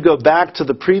was, could you go back to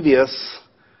the previous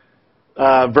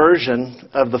version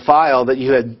of the file that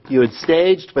you had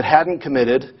staged but hadn't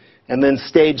committed, and then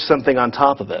stage something on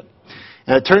top of it?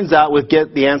 And it turns out with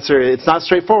Git, the answer, it's not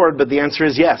straightforward, but the answer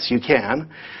is yes, you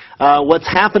can. What's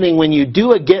happening when you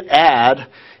do a git add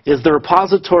is the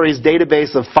repository's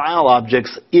database of file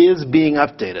objects is being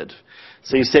updated.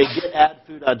 So you say git add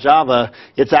foo.java,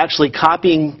 it's actually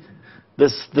copying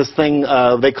this thing,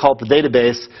 they call it the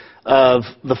database, of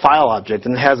the file object,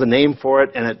 and it has a name for it,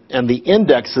 and the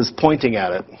index is pointing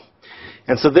at it.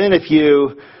 And so then if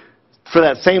you, for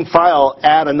that same file,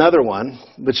 add another one,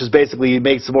 which is basically you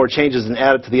make some more changes and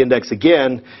add it to the index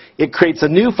again, it creates a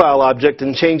new file object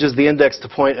and changes the index to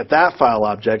point at that file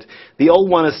object. The old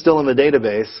one is still in the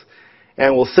database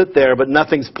and will sit there, but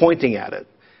nothing's pointing at it.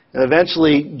 And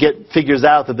eventually Git figures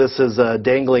out that this is a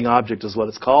dangling object is what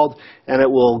it's called, and it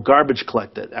will garbage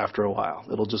collect it after a while.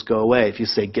 It'll just go away if you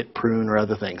say git prune or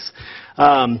other things.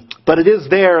 But it is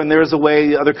there, and there is a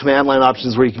way, other command line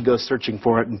options where you can go searching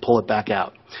for it and pull it back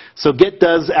out. So Git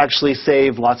does actually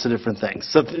save lots of different things.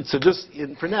 So just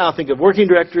for now, think of working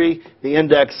directory, the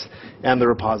index, and the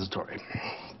repository.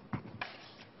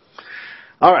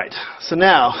 All right, so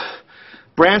now,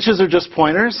 branches are just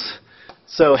pointers.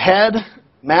 So head,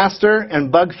 master,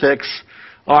 and bug fix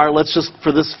are, let's just,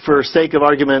 for sake of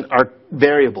argument, are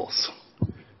variables,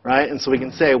 right? And so we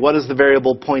can say, what is the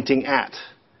variable pointing at,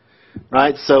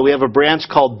 right? So we have a branch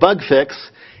called bug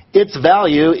fix. Its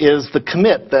value is the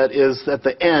commit that is at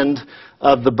the end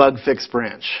of the bug fix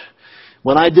branch.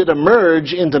 When I did a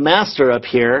merge into master up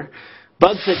here,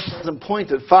 bug fix doesn't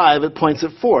point at 5, it points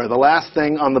at 4. The last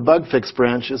thing on the bug fix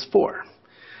branch is 4.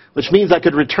 Which means I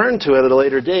could return to it at a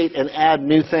later date and add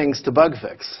new things to bug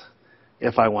fix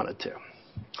if I wanted to.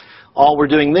 All we're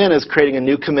doing then is creating a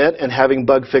new commit and having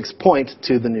bug fix point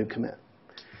to the new commit.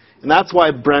 And that's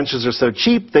why branches are so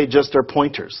cheap. They just are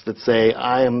pointers that say,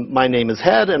 my name is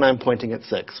head and I'm pointing at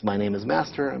 6. My name is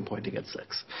master, I'm pointing at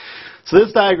 6. So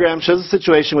this diagram shows a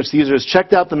situation in which the user has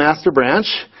checked out the master branch.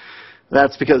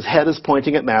 That's because head is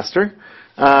pointing at master.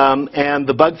 And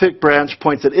the bug fix branch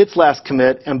points at its last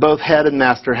commit, and both head and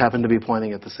master happen to be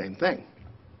pointing at the same thing.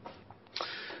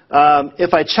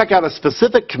 If I check out a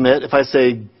specific commit, if I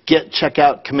say git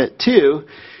checkout commit 2,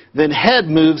 then head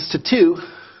moves to 2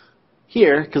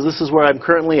 here, because this is where I'm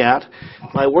currently at.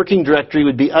 My working directory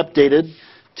would be updated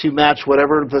to match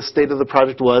whatever the state of the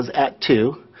project was at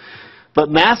 2. But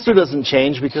master doesn't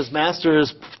change because master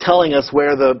is telling us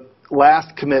where the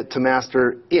last commit to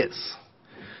master is.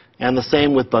 And the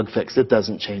same with bug fix. It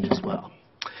doesn't change as well.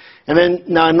 And then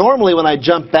now normally when I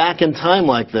jump back in time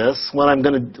like this, what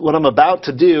I'm about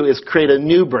to do is create a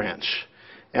new branch.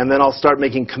 And then I'll start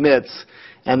making commits.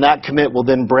 And that commit will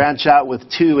then branch out with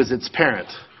 2 as its parent.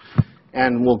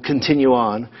 And will continue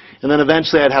on. And then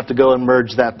eventually I'd have to go and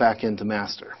merge that back into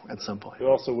master at some point. You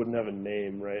also wouldn't have a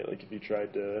name, right? Like if you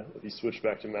switched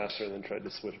back to master and then tried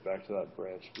to switch back to that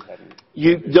branch,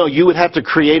 you would have to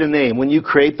create a name. When you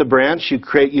create the branch,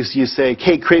 you say,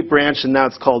 hey, create branch, and now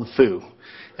it's called foo.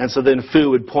 And so then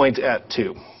foo would point at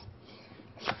 2.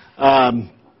 And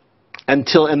then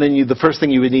the first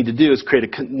thing you would need to do is create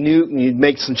you'd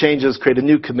make some changes, create a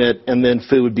new commit, and then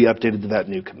foo would be updated to that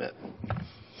new commit.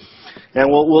 And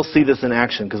we'll see this in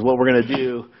action, because what we're going to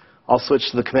do, I'll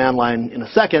switch to the command line in a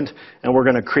second, and we're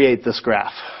going to create this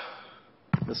graph,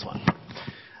 this one.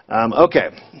 Okay,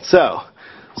 so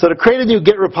to create a new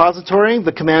Git repository,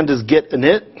 the command is git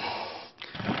init.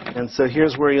 And so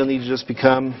here's where you'll need to just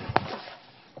become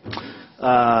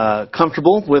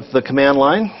comfortable with the command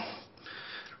line.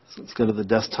 So let's go to the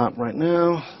desktop right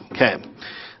now. Okay,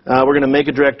 we're going to make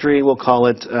a directory. We'll call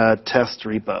it test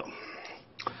repo.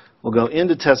 We'll go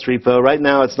into test repo. Right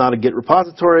now, it's not a Git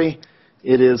repository.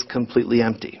 It is completely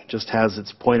empty. It just has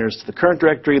its pointers to the current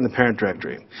directory and the parent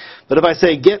directory. But if I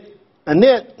say git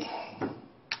init,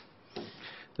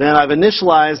 then I've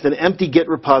initialized an empty Git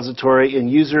repository in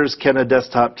users Kenna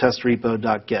desktop test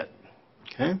repo.git.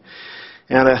 Okay?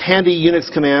 And a handy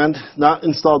Unix command, not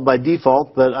installed by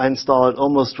default, but I install it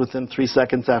almost within 3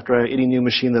 seconds after any new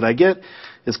machine that I get,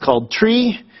 is called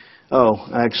tree. Oh,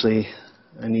 actually,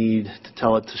 I need to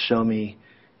tell it to show me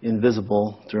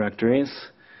invisible directories.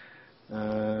 Is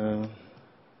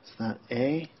that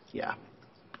A? Yeah.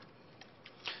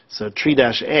 So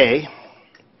tree-A.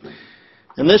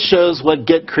 And this shows what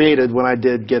Git created when I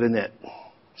did git init.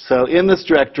 So in this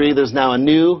directory, there's now a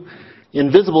new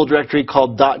invisible directory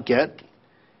called .git.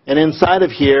 And inside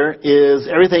of here is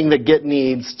everything that Git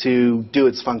needs to do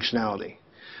its functionality.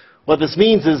 What this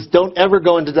means is don't ever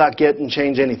go into .git and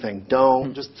change anything.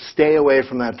 Just stay away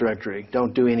from that directory.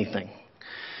 Don't do anything.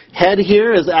 Head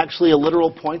here is actually a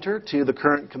literal pointer to the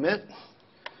current commit,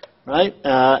 right?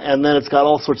 And then it's got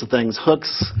all sorts of things,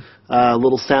 hooks,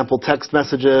 little sample text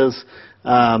messages,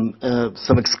 some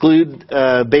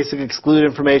basic exclude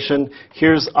information.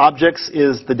 Here's objects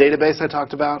is the database I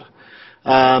talked about.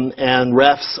 And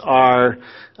refs are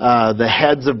the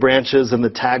heads of branches and the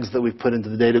tags that we've put into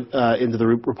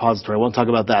the repository. I won't talk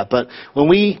about that. But when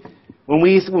we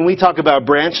talk about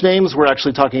branch names, we're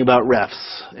actually talking about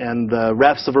refs. And the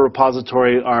refs of a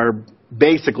repository are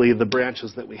basically the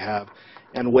branches that we have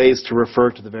and ways to refer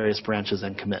to the various branches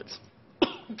and commits.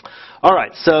 All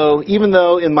right, so even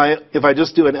though if I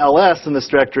just do an ls in this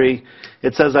directory,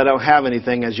 it says I don't have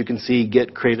anything. As you can see,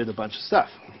 Git created a bunch of stuff.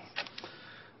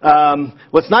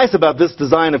 What's nice about this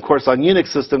design, of course, on Unix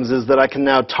systems is that I can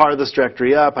now tar this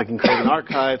directory up. I can create an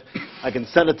archive. I can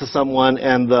send it to someone,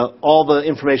 and all the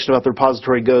information about the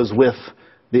repository goes with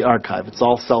the archive. It's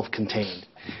all self-contained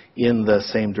in the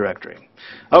same directory.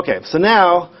 Okay, so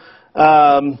now,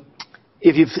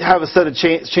 if you have a set of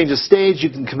changes staged, you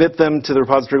can commit them to the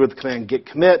repository with the command git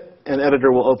commit, and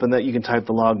editor will open that. You can type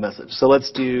the log message. So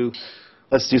let's do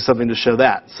something to show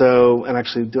that. So, and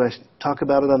actually, do I talk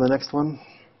about it on the next one?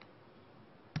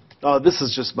 Oh, this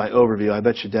is just my overview. I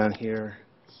bet you down here.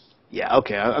 Yeah,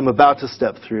 okay. I'm about to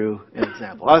step through an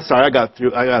example. Oh, sorry, I got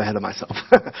ahead of myself.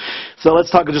 So let's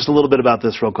talk just a little bit about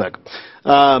this real quick.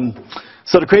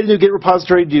 So to create a new Git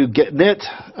repository, do git init.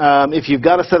 If you've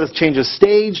got a set of changes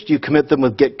staged, you commit them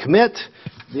with git commit.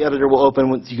 The editor will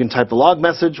open. You can type the log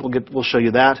message. We'll show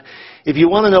you that. If you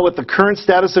want to know what the current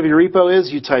status of your repo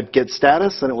is, you type git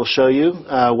status, and it will show you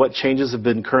what changes have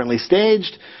been currently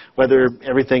staged, whether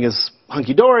everything is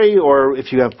hunky-dory or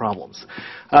if you have problems.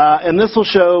 And this will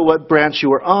show what branch you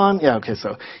were on. Yeah, okay,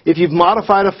 so if you've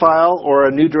modified a file or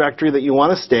a new directory that you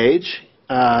want to stage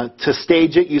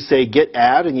it, you say git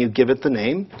add, and you give it the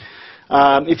name.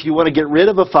 If you want to get rid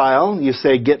of a file, you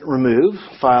say git remove,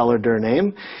 file or dir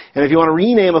name. And if you want to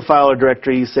rename a file or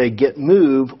directory, you say git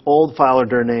move, old file or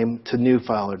dir name to new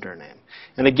file or dir name.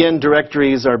 And again,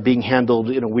 directories are being handled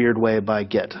in a weird way by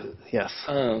Git. Yes?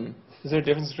 Is there a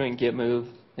difference between git move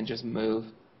and just move?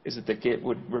 Is it that Git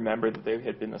would remember that they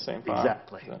had been the same file?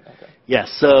 Exactly. Okay.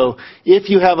 Yes. So if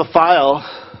you have a file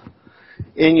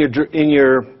in your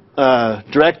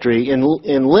directory in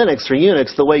Linux or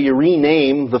Unix, the way you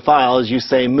rename the file is you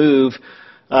say move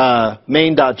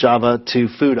main.java to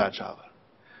foo.java,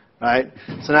 right?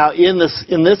 So now in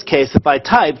this case, if I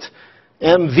typed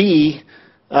mv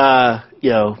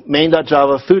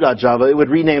main.java foo.java, it would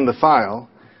rename the file.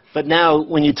 But now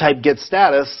when you type git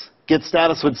status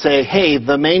would say, hey,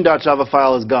 the main.java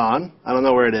file is gone. I don't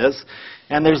know where it is.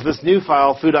 And there's this new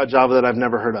file, foo.java, that I've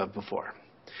never heard of before.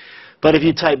 But if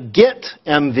you type git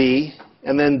mv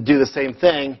and then do the same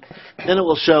thing, then it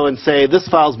will show and say, this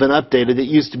file's been updated. It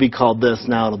used to be called this.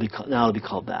 Now it'll be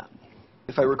called that.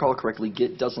 If I recall correctly,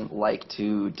 Git doesn't like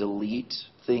to delete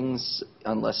things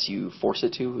unless you force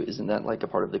it to. Isn't that like a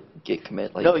part of the Git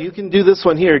commit? No, you can do this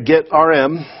one here, git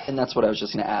rm. And that's what I was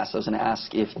just going to ask. I was going to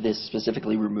ask if this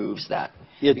specifically removes that.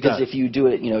 Because if you do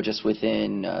it, just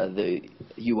within the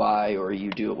UI, or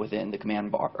you do it within the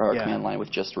command bar or command line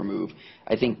with just remove,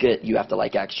 I think Git you have to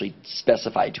actually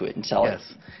specify to it and tell it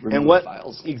remove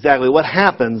files. Exactly. What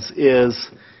happens is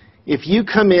if you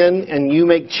come in and you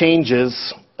make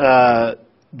changes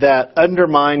that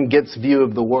undermine Git's view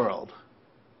of the world.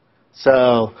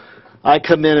 So I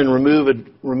come in and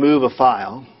remove a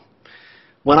file.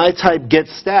 When I type git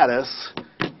status,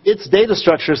 its data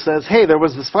structure says, hey, there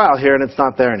was this file here and it's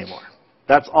not there anymore.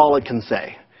 That's all it can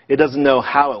say. It doesn't know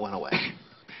how it went away.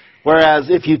 Whereas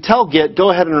if you tell Git, go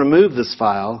ahead and remove this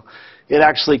file, it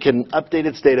actually can update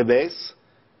its database,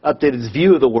 update its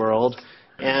view of the world,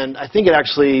 and I think it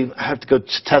actually, I have to go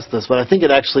test this, but I think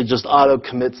it actually just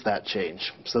auto-commits that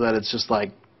change so that it's just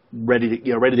like ready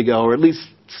to go, or at least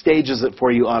stages it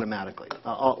for you automatically.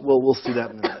 We'll see that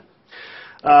in a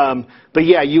minute. But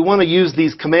yeah, you want to use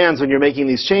these commands when you're making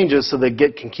these changes so that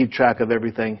Git can keep track of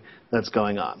everything that's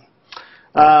going on.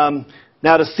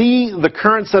 Now to see the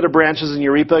current set of branches in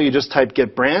your repo, you just type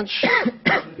git branch.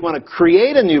 If you want to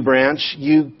create a new branch,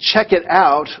 you check it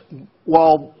out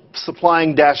while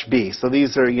supplying -b. So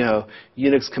these are,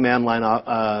 Unix command line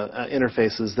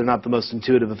interfaces. They're not the most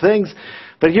intuitive of things.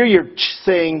 But here you're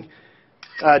saying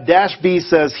 -b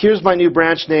says, here's my new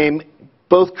branch name.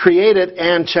 Both create it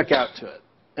and check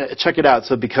it out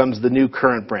so it becomes the new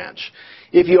current branch.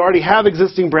 If you already have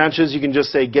existing branches, you can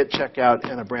just say git checkout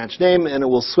and a branch name, and it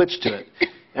will switch to it.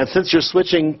 And since you're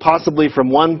switching possibly from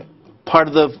one part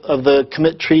of the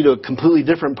commit tree to a completely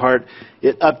different part,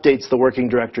 it updates the working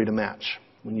directory to match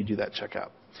when you do that checkout.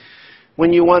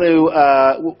 When you want to,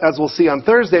 as we'll see on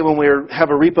Thursday, when we have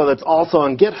a repo that's also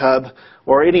on GitHub,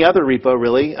 or any other repo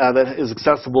really, that is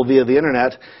accessible via the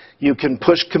internet, you can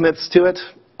push commits to it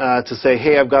to say,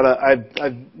 hey,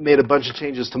 I've made a bunch of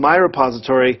changes to my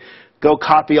repository. Go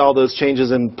copy all those changes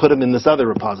and put them in this other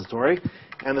repository.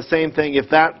 And the same thing, if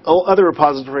that other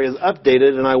repository is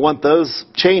updated and I want those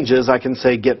changes, I can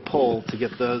say git pull to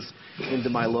get those into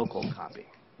my local copy.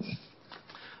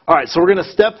 All right, so we're going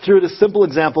to step through this simple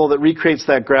example that recreates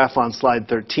that graph on slide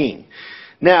 13.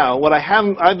 Now,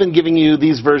 I've been giving you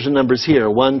these version numbers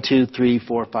here, 1, 2, 3,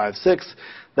 4, 5, 6.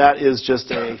 That is just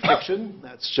a fiction.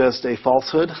 That's just a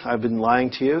falsehood. I've been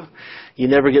lying to you. You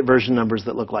never get version numbers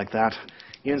that look like that.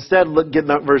 You instead get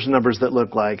version numbers that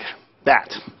look like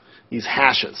that. these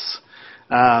hashes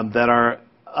that are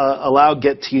allow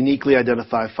Git to uniquely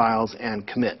identify files and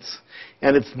commits.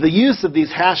 And it's the use of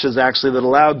these hashes actually that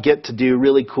allow Git to do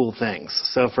really cool things.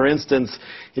 So for instance,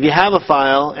 if you have a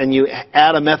file and you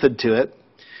add a method to it,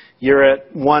 you're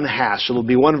at one hash. It'll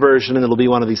be one version and it'll be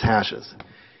one of these hashes.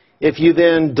 If you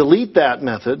then delete that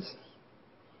method,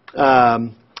 so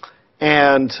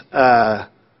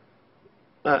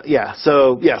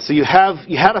you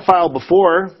had a file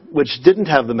before which didn't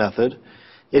have the method.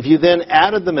 If you then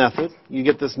added the method, you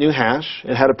get this new hash.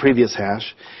 It had a previous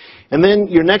hash. And then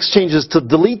your next change is to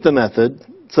delete the method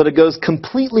so that it goes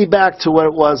completely back to what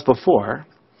it was before.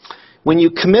 When you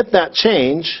commit that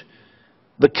change,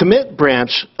 the commit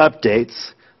branch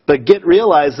updates, but Git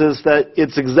realizes that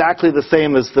it's exactly the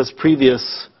same as this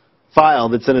previous file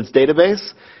that's in its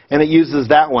database, and it uses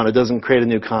that one. It doesn't create a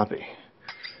new copy.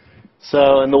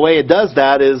 So, and the way it does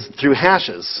that is through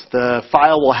hashes. The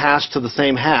file will hash to the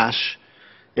same hash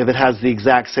if it has the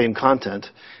exact same content.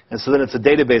 And so then it's a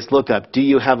database lookup. Do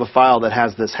you have a file that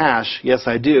has this hash? Yes,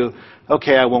 I do.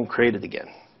 Okay, I won't create it again.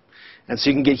 And so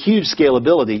you can get huge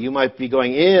scalability. You might be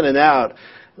going in and out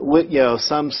with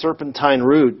some serpentine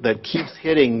route that keeps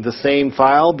hitting the same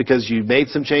file because you made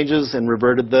some changes and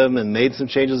reverted them and made some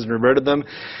changes and reverted them.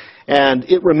 And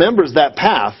it remembers that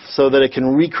path so that it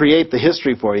can recreate the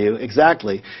history for you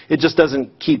exactly. It just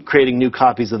doesn't keep creating new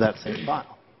copies of that same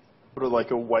file. Would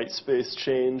like a white space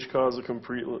change cause a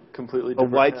completely different A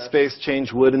white hash? space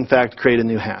change would, in fact, create a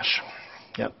new hash.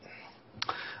 Yep.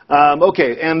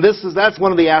 Okay, and that's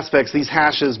one of the aspects. These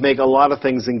hashes make a lot of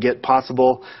things in Git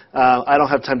possible. I don't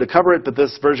have time to cover it, but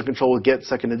this version control with Git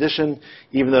 2nd edition,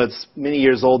 even though it's many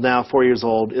years old now, 4 years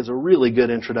old, is a really good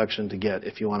introduction to Git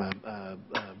if you want to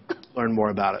learn more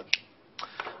about it.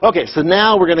 Okay, so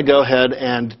now we're going to go ahead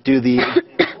and do the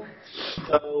example.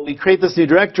 So we create this new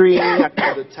directory. I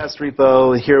call it test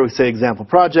repo. Here we say example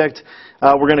project.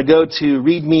 We're going to go to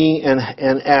README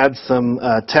and add some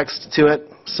text to it.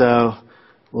 So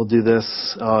we'll do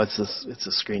this. Oh, it's a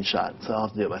screenshot, so I'll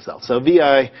have to do it myself. So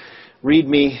vi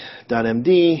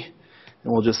readme.md,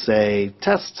 and we'll just say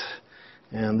test,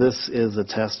 and this is a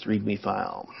test README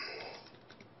file.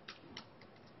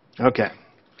 Okay.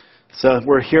 So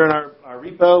we're here in our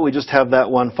repo. We just have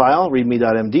that one file,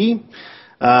 readme.md.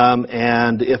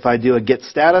 And if I do a git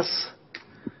status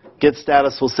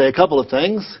will say a couple of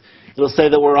things. It'll say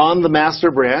that we're on the master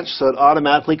branch, so it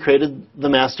automatically created the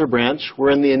master branch.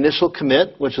 We're in the initial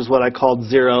commit, which is what I called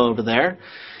 0 over there.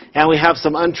 And we have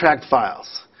some untracked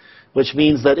files, which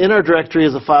means that in our directory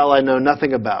is a file I know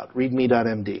nothing about,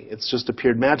 readme.md. It's just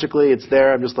appeared magically. It's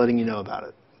there. I'm just letting you know about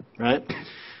it, right?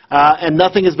 And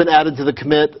nothing has been added to the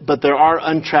commit, but there are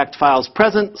untracked files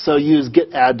present, so use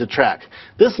git add to track.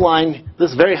 This line,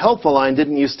 this very helpful line,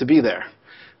 didn't used to be there.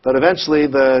 But eventually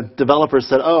the developers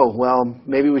said, oh, well,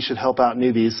 maybe we should help out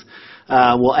newbies.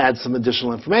 We'll add some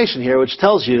additional information here, which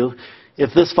tells you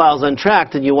if this file is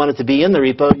untracked and you want it to be in the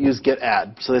repo, use git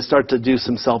add. So they start to do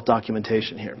some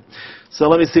self-documentation here. So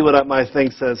let me see what my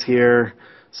thing says here.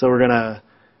 So we're going to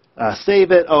save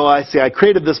it. Oh, I see. I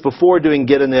created this before doing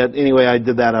git init. Anyway, I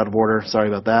did that out of order. Sorry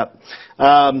about that.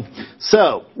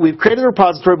 So we've created a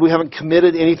repository, but we haven't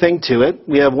committed anything to it.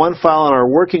 We have one file in our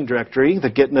working directory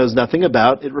that Git knows nothing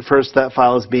about. It refers to that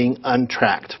file as being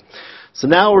untracked. So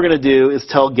now what we're going to do is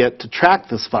tell Git to track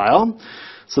this file.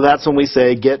 So that's when we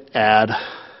say git add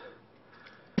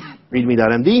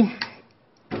readme.md.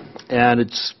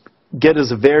 And Git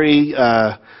is a very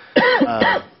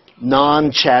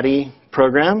non-chatty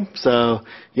program, so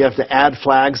you have to add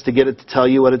flags to get it to tell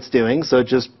you what it's doing, so it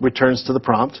just returns to the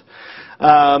prompt.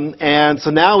 And so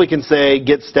now we can say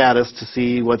git status to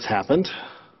see what's happened.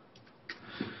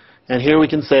 And here we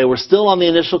can say we're still on the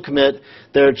initial commit.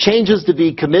 There are changes to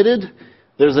be committed.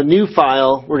 There's a new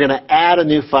file. We're going to add a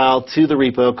new file to the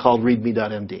repo called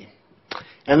readme.md.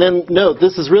 And then note,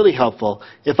 this is really helpful.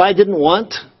 If I didn't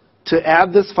want to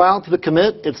add this file to the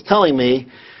commit, it's telling me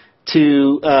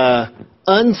to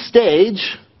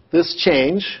unstage this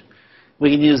change.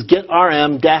 We can use git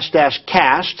rm --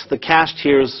 cached. The cached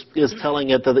here is telling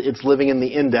it that it's living in the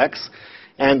index.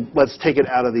 And let's take it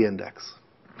out of the index.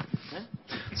 Okay.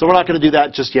 So we're not going to do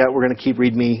that just yet. We're going to keep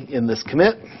readme in this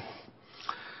commit.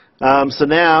 So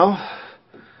now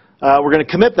we're going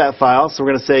to commit that file. So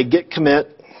we're going to say git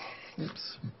commit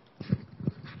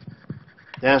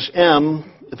 -m.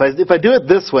 If I do it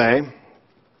this way,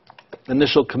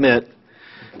 initial commit,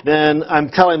 then I'm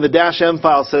telling the -m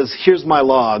file says, here's my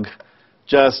log.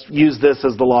 Just use this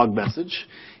as the log message.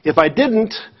 If I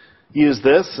didn't use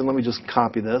this, and let me just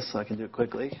copy this so I can do it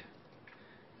quickly.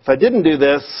 If I didn't do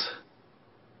this,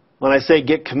 when I say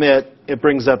git commit, it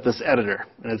brings up this editor.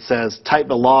 And it says,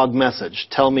 type a log message.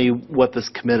 Tell me what this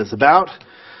commit is about.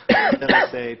 Then I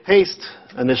say, paste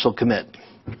initial commit.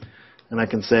 And I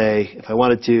can say, if I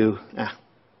wanted to,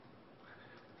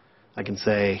 I can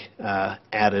say,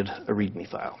 added a README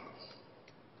file.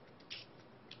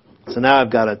 So now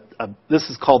I've got this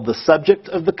is called the subject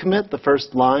of the commit. The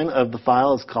first line of the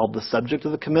file is called the subject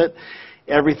of the commit.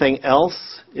 Everything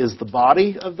else is the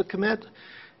body of the commit.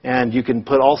 And you can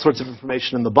put all sorts of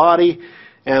information in the body.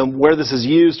 And where this is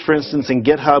used, for instance, in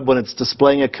GitHub, when it's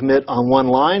displaying a commit on one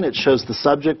line, it shows the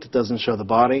subject. It doesn't show the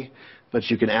body. But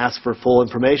you can ask for full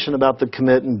information about the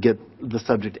commit and get the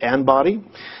subject and body.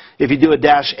 If you do a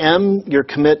 -m, your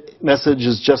commit message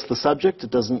is just the subject. It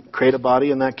doesn't create a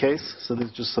body in that case. So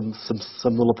there's just some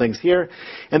little things here.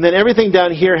 And then everything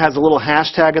down here has a little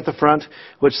hashtag at the front,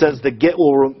 which says the Git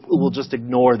will just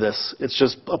ignore this. It's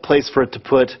just a place for it to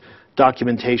put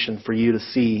documentation for you to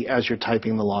see as you're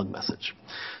typing the log message.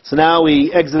 So now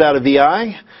we exit out of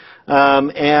VI,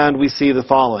 and we see the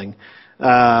following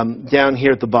down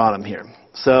here at the bottom here.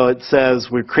 So it says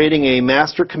we're creating a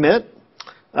master commit.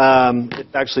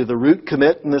 It's actually the root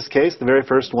commit in this case, the very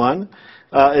first one.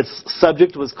 Its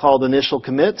subject was called initial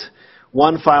commit.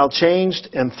 One file changed,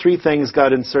 and 3 things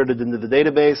got inserted into the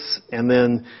database. And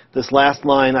then this last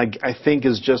line, I think,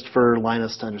 is just for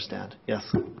Linus to understand. Yes?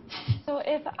 So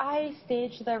if I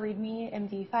staged the README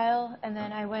MD file, and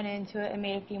then I went into it and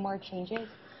made a few more changes,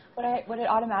 would it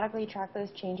automatically track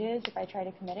those changes if I try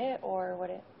to commit it, or would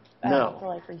it? No. To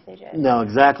like restage it? No,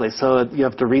 exactly. So you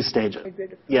have to restage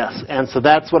it. Yes, and so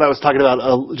that's what I was talking about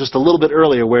just a little bit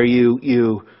earlier, where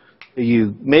you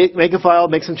make a file,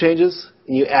 make some changes,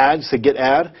 and you add, say git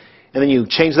add, and then you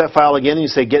change that file again, and you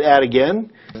say git add again.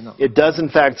 It does, in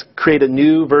fact, create a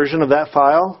new version of that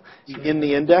file in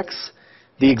the index.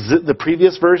 The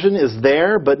previous version is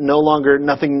there, but no longer,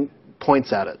 nothing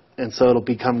points at it, and so it'll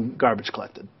become garbage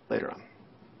collected later on.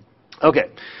 Okay.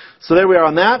 So there we are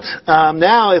on that.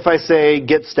 Now if I say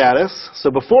git status,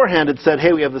 so beforehand it said,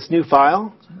 hey, we have this new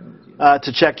file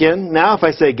to check in. Now if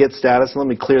I say git status, let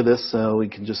me clear this so we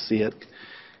can just see it.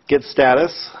 Git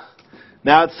status.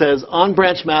 Now it says on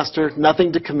branch master,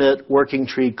 nothing to commit, working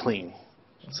tree clean.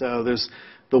 So there's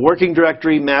the working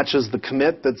directory matches the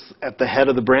commit that's at the head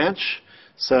of the branch.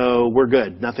 So we're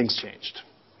good. Nothing's changed.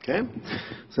 Okay.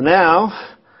 So now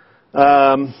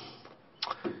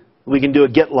we can do a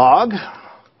git log.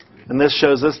 And this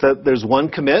shows us that there's one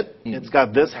commit. It's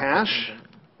got this hash.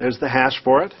 There's the hash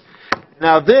for it.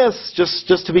 Now this,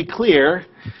 just to be clear,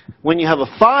 when you have a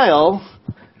file,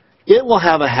 it will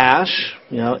have a hash,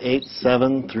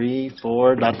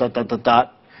 8734 ...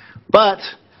 But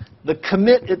the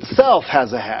commit itself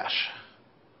has a hash.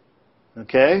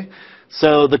 Okay?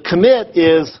 So the commit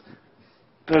is,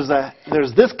 there's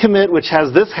this commit which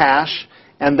has this hash,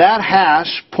 and that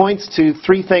hash points to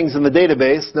 3 things in the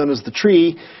database known as the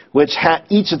tree, which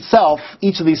each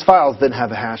of these files then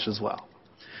have a hash as well.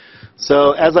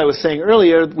 So as I was saying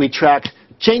earlier, we track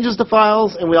changes to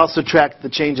files, and we also track the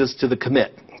changes to the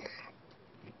commit.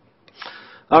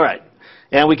 All right.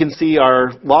 And we can see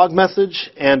our log message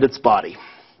and its body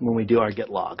when we do our git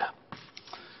log.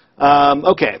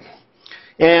 Okay.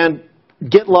 And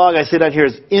git log, I say down here,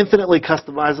 is infinitely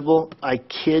customizable. I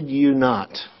kid you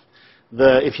not.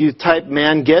 If you type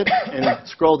man git and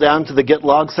scroll down to the git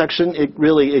log section,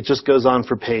 it just goes on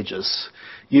for pages.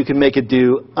 You can make it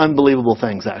do unbelievable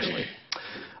things, actually.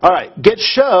 All right, git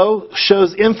show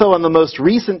shows info on the most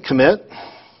recent commit.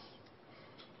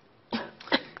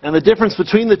 And the difference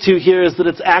between the two here is that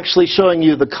it's actually showing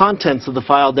you the contents of the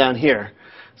file down here.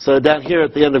 So down here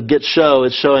at the end of git show,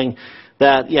 it's showing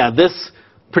that, this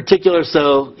particular,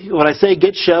 so when I say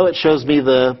git show, it shows me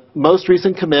the most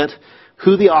recent commit,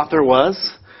 who the author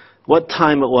was, what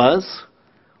time it was,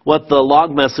 what the log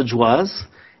message was,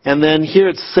 and then here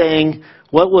it's saying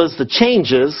what was the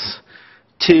changes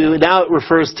to, now it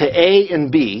refers to A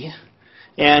and B,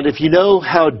 and if you know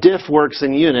how diff works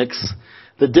in Unix,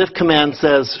 the diff command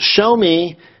says, show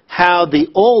me how the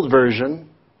old version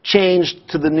changed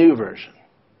to the new version,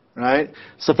 right?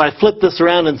 So if I flip this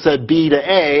around and said B to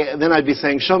A, then I'd be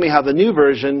saying, show me how the new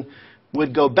version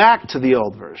would go back to the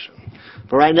old version.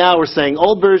 But right now we're saying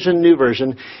old version, new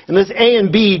version. And this A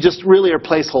and B just really are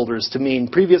placeholders to mean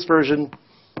previous version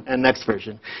and next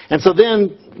version. And so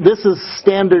then this is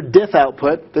standard diff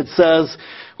output that says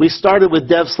we started with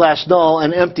dev/null,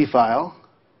 an empty file,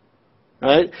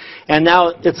 right? And now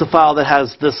it's a file that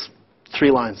has this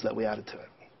 3 lines that we added to it.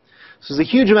 So there's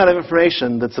a huge amount of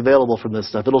information that's available from this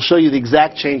stuff. It'll show you the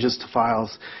exact changes to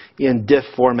files in diff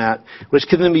format, which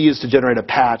can then be used to generate a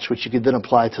patch, which you could then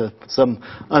apply to some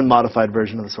unmodified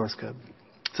version of the source code.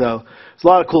 So there's a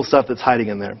lot of cool stuff that's hiding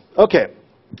in there. Okay.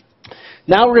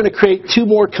 Now we're going to create 2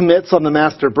 more commits on the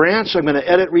master branch. I'm going to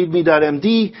edit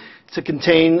readme.md to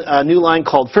contain a new line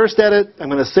called first edit. I'm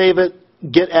going to save it,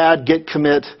 git add, git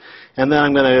commit, and then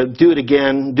I'm going to do it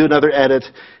again, do another edit,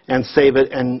 and save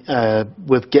it and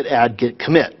with git add, git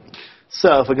commit.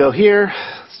 So if I go here,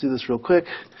 let's do this real quick.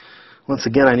 Once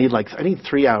again, I need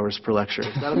 3 hours per lecture.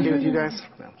 Is that okay with you guys?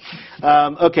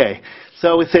 No. Okay.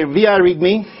 So we say vi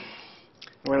readme.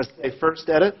 We're going to say first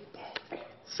edit,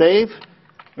 save.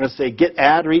 We're going to say git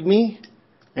add readme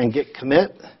and git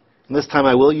commit. And this time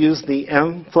I will use the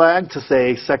M flag to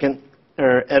say second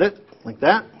edit, like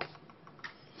that.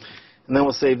 And then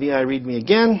we'll say vi readme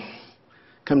again.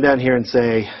 Come down here and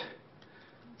say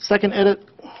second edit.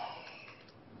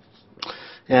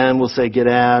 And we'll say git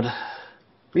add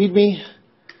readme.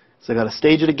 So I got to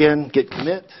stage it again, git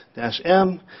commit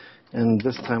 -m. And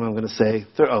this time I'm going to say,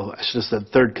 I should have said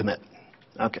third commit.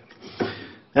 Okay.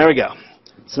 There we go.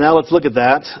 So now let's look at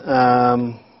that.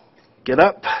 Get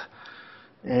up.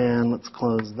 And let's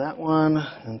close that one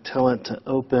and tell it to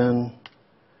open.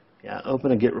 Yeah,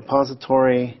 open a Git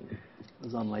repository. It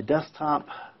was on my desktop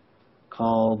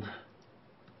called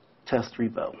test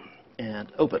repo.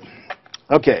 And open.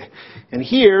 Okay. And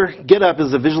here, GitUp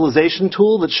is a visualization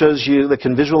tool that shows you, that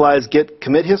can visualize Git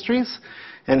commit histories.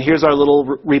 And here's our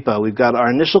little repo. We've got our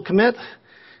initial commit.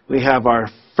 We have our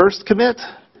first commit.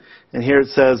 And here it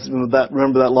says,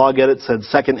 remember that log edit said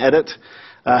second edit,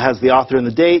 has the author and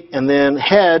the date. And then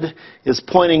head is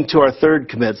pointing to our third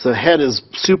commit. So head is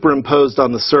superimposed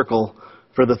on the circle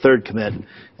for the third commit.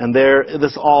 And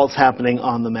this all is happening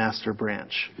on the master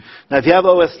branch. Now, if you have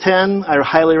OS 10, I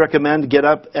highly recommend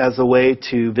GitUp as a way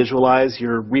to visualize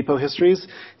your repo histories.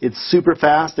 It's super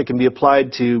fast. It can be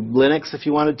applied to Linux if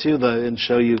you wanted to, and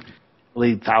show you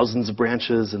really thousands of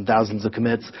branches and thousands of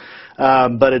commits.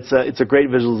 But it's a great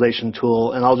visualization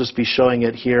tool, and I'll just be showing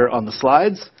it here on the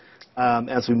slides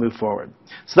as we move forward.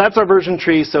 So that's our version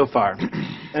tree so far.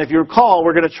 And if you recall,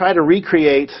 we're going to try to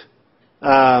recreate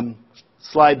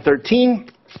slide 13.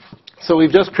 So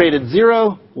we've just created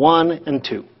 0, 1, and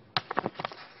 2.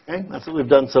 Okay? That's what we've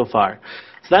done so far.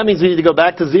 So that means we need to go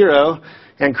back to 0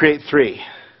 and create 3.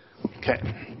 Okay.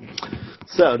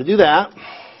 So to do that,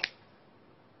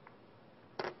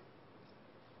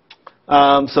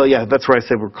 so yeah, that's where I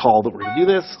said we're called that we're going to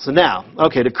do this. So now,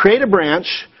 okay, to create a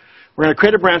branch, we're going to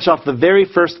create a branch off the very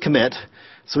first commit.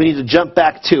 So we need to jump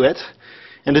back to it.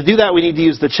 And to do that, we need to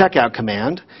use the checkout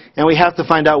command. And we have to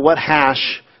find out what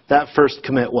hash that first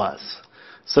commit was.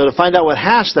 So to find out what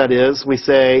hash that is, we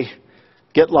say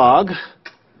git log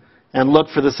and look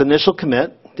for this initial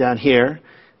commit down here.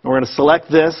 And we're going to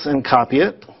select this and copy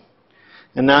it.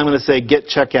 And now I'm going to say git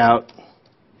checkout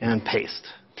and paste.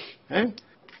 Okay?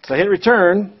 So I hit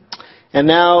return, and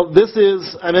now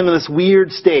I'm in this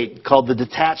weird state called the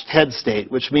detached head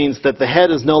state, which means that the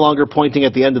head is no longer pointing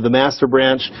at the end of the master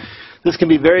branch. This can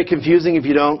be very confusing if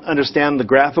you don't understand the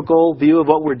graphical view of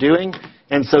what we're doing,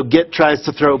 and so Git tries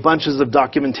to throw bunches of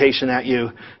documentation at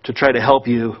you to try to help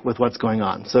you with what's going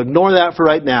on. So ignore that for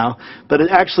right now, but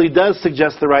it actually does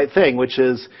suggest the right thing, which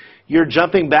is you're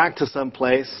jumping back to some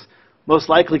place, most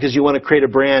likely because you want to create a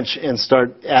branch and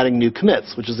start adding new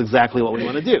commits, which is exactly what we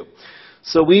want to do.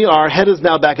 So our head is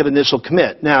now back at initial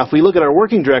commit. Now, if we look at our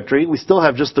working directory, we still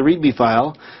have just the README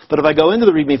file. But if I go into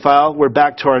the README file, we're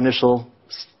back to our initial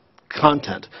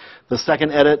content. The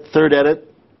second edit, third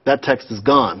edit, that text is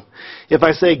gone. If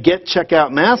I say git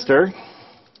checkout master,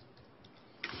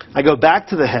 I go back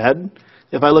to the head.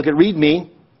 If I look at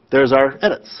README, there's our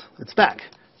edits. It's back.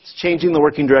 It's changing the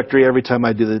working directory every time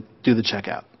I do the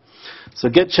checkout. So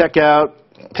git checkout,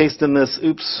 paste in this,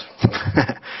 oops,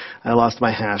 I lost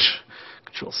my hash.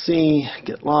 Control C,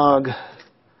 git log,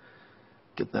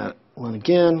 get that one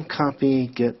again, copy,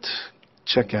 git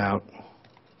checkout,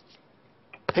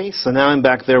 paste. So now I'm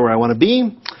back there where I want to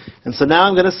be. And so now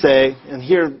I'm going to say, and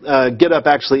here GitUp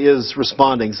actually is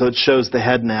responding, so it shows the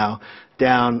head now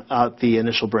down at the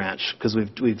initial branch because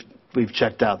we've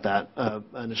checked out that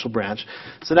initial branch.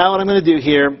 So now what I'm going to do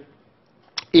here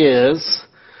is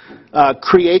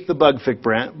create the bug fix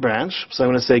branch. So I'm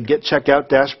going to say git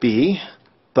checkout-b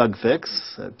bug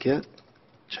fix. So git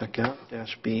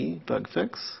checkout-b bug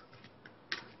fix,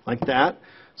 like that.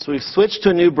 So we've switched to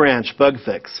a new branch, bug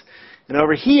fix. And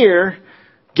over here,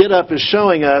 GitUp is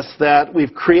showing us that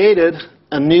we've created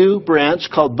a new branch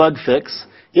called bug fix.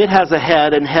 It has a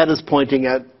head, and head is pointing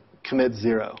at commit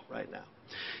 0 right now.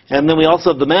 And then we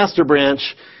also have the master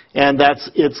branch, and that's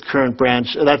its current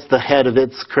branch. That's the head of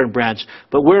its current branch.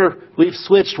 But we've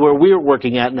switched where we're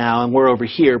working at now, and we're over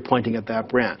here pointing at that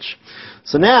branch.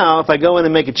 So now, if I go in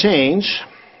and make a change,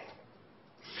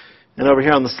 And over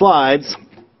here on the slides,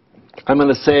 I'm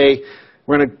going to say,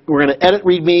 we're going to edit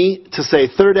README to say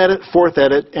third edit, fourth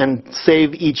edit, and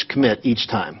save each commit each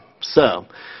time. So,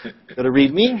 go to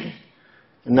README,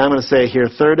 and now I'm going to say here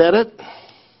third edit,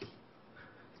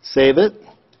 save it,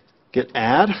 git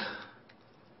add,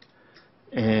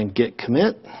 and git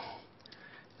commit.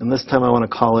 And this time I want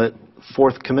to call it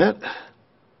fourth commit.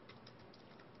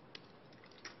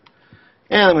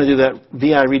 And I'm going to do that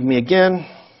VI README again.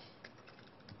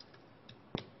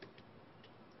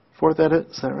 Fourth edit,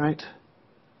 is that right?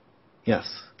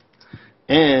 Yes.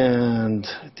 And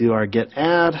do our git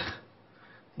add,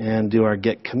 and do our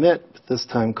git commit, but this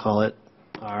time call it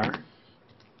our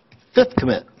fifth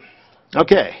commit.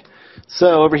 Okay,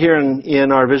 so over here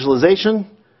in our visualization,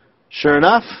 sure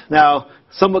enough, now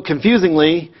somewhat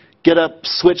confusingly, GitUp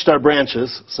switched our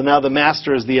branches, so now the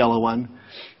master is the yellow one.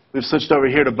 We've switched over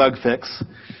here to bug fix.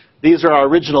 These are our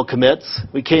original commits.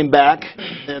 We came back,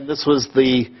 and this was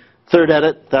the third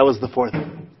edit, that was the fourth edit.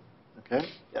 Okay,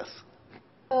 yes?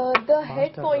 The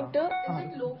head pointer,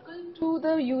 is it local to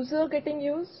the user getting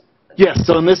used? Yes,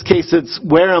 so in this case, it's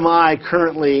where am I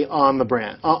currently on the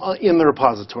branch, in the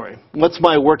repository? What's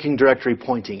my working directory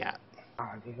pointing at?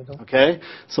 Okay,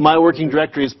 so my working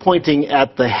directory is pointing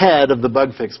at the head of the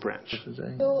bug fix branch.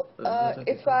 So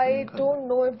if I don't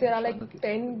know if there are like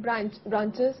 10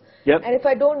 branches, Yep. and if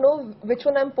I don't know which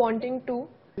one I'm pointing to,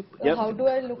 Yep. how do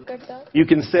I look at that? You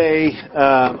can say,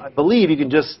 I believe you can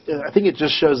just, I think it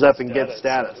just shows up in git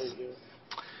status.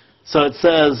 So it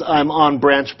says I'm on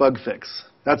branch bug fix.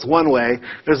 That's one way.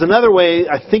 There's another way,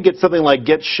 I think it's something like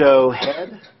git show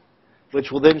head,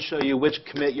 which will then show you which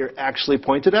commit you're actually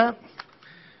pointed at.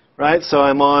 Right, so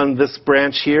I'm on this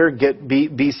branch here, get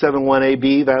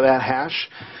B71AB, that hash,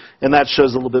 and that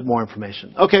shows a little bit more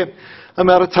information. Okay, I'm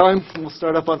out of time. We'll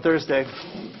start up on Thursday.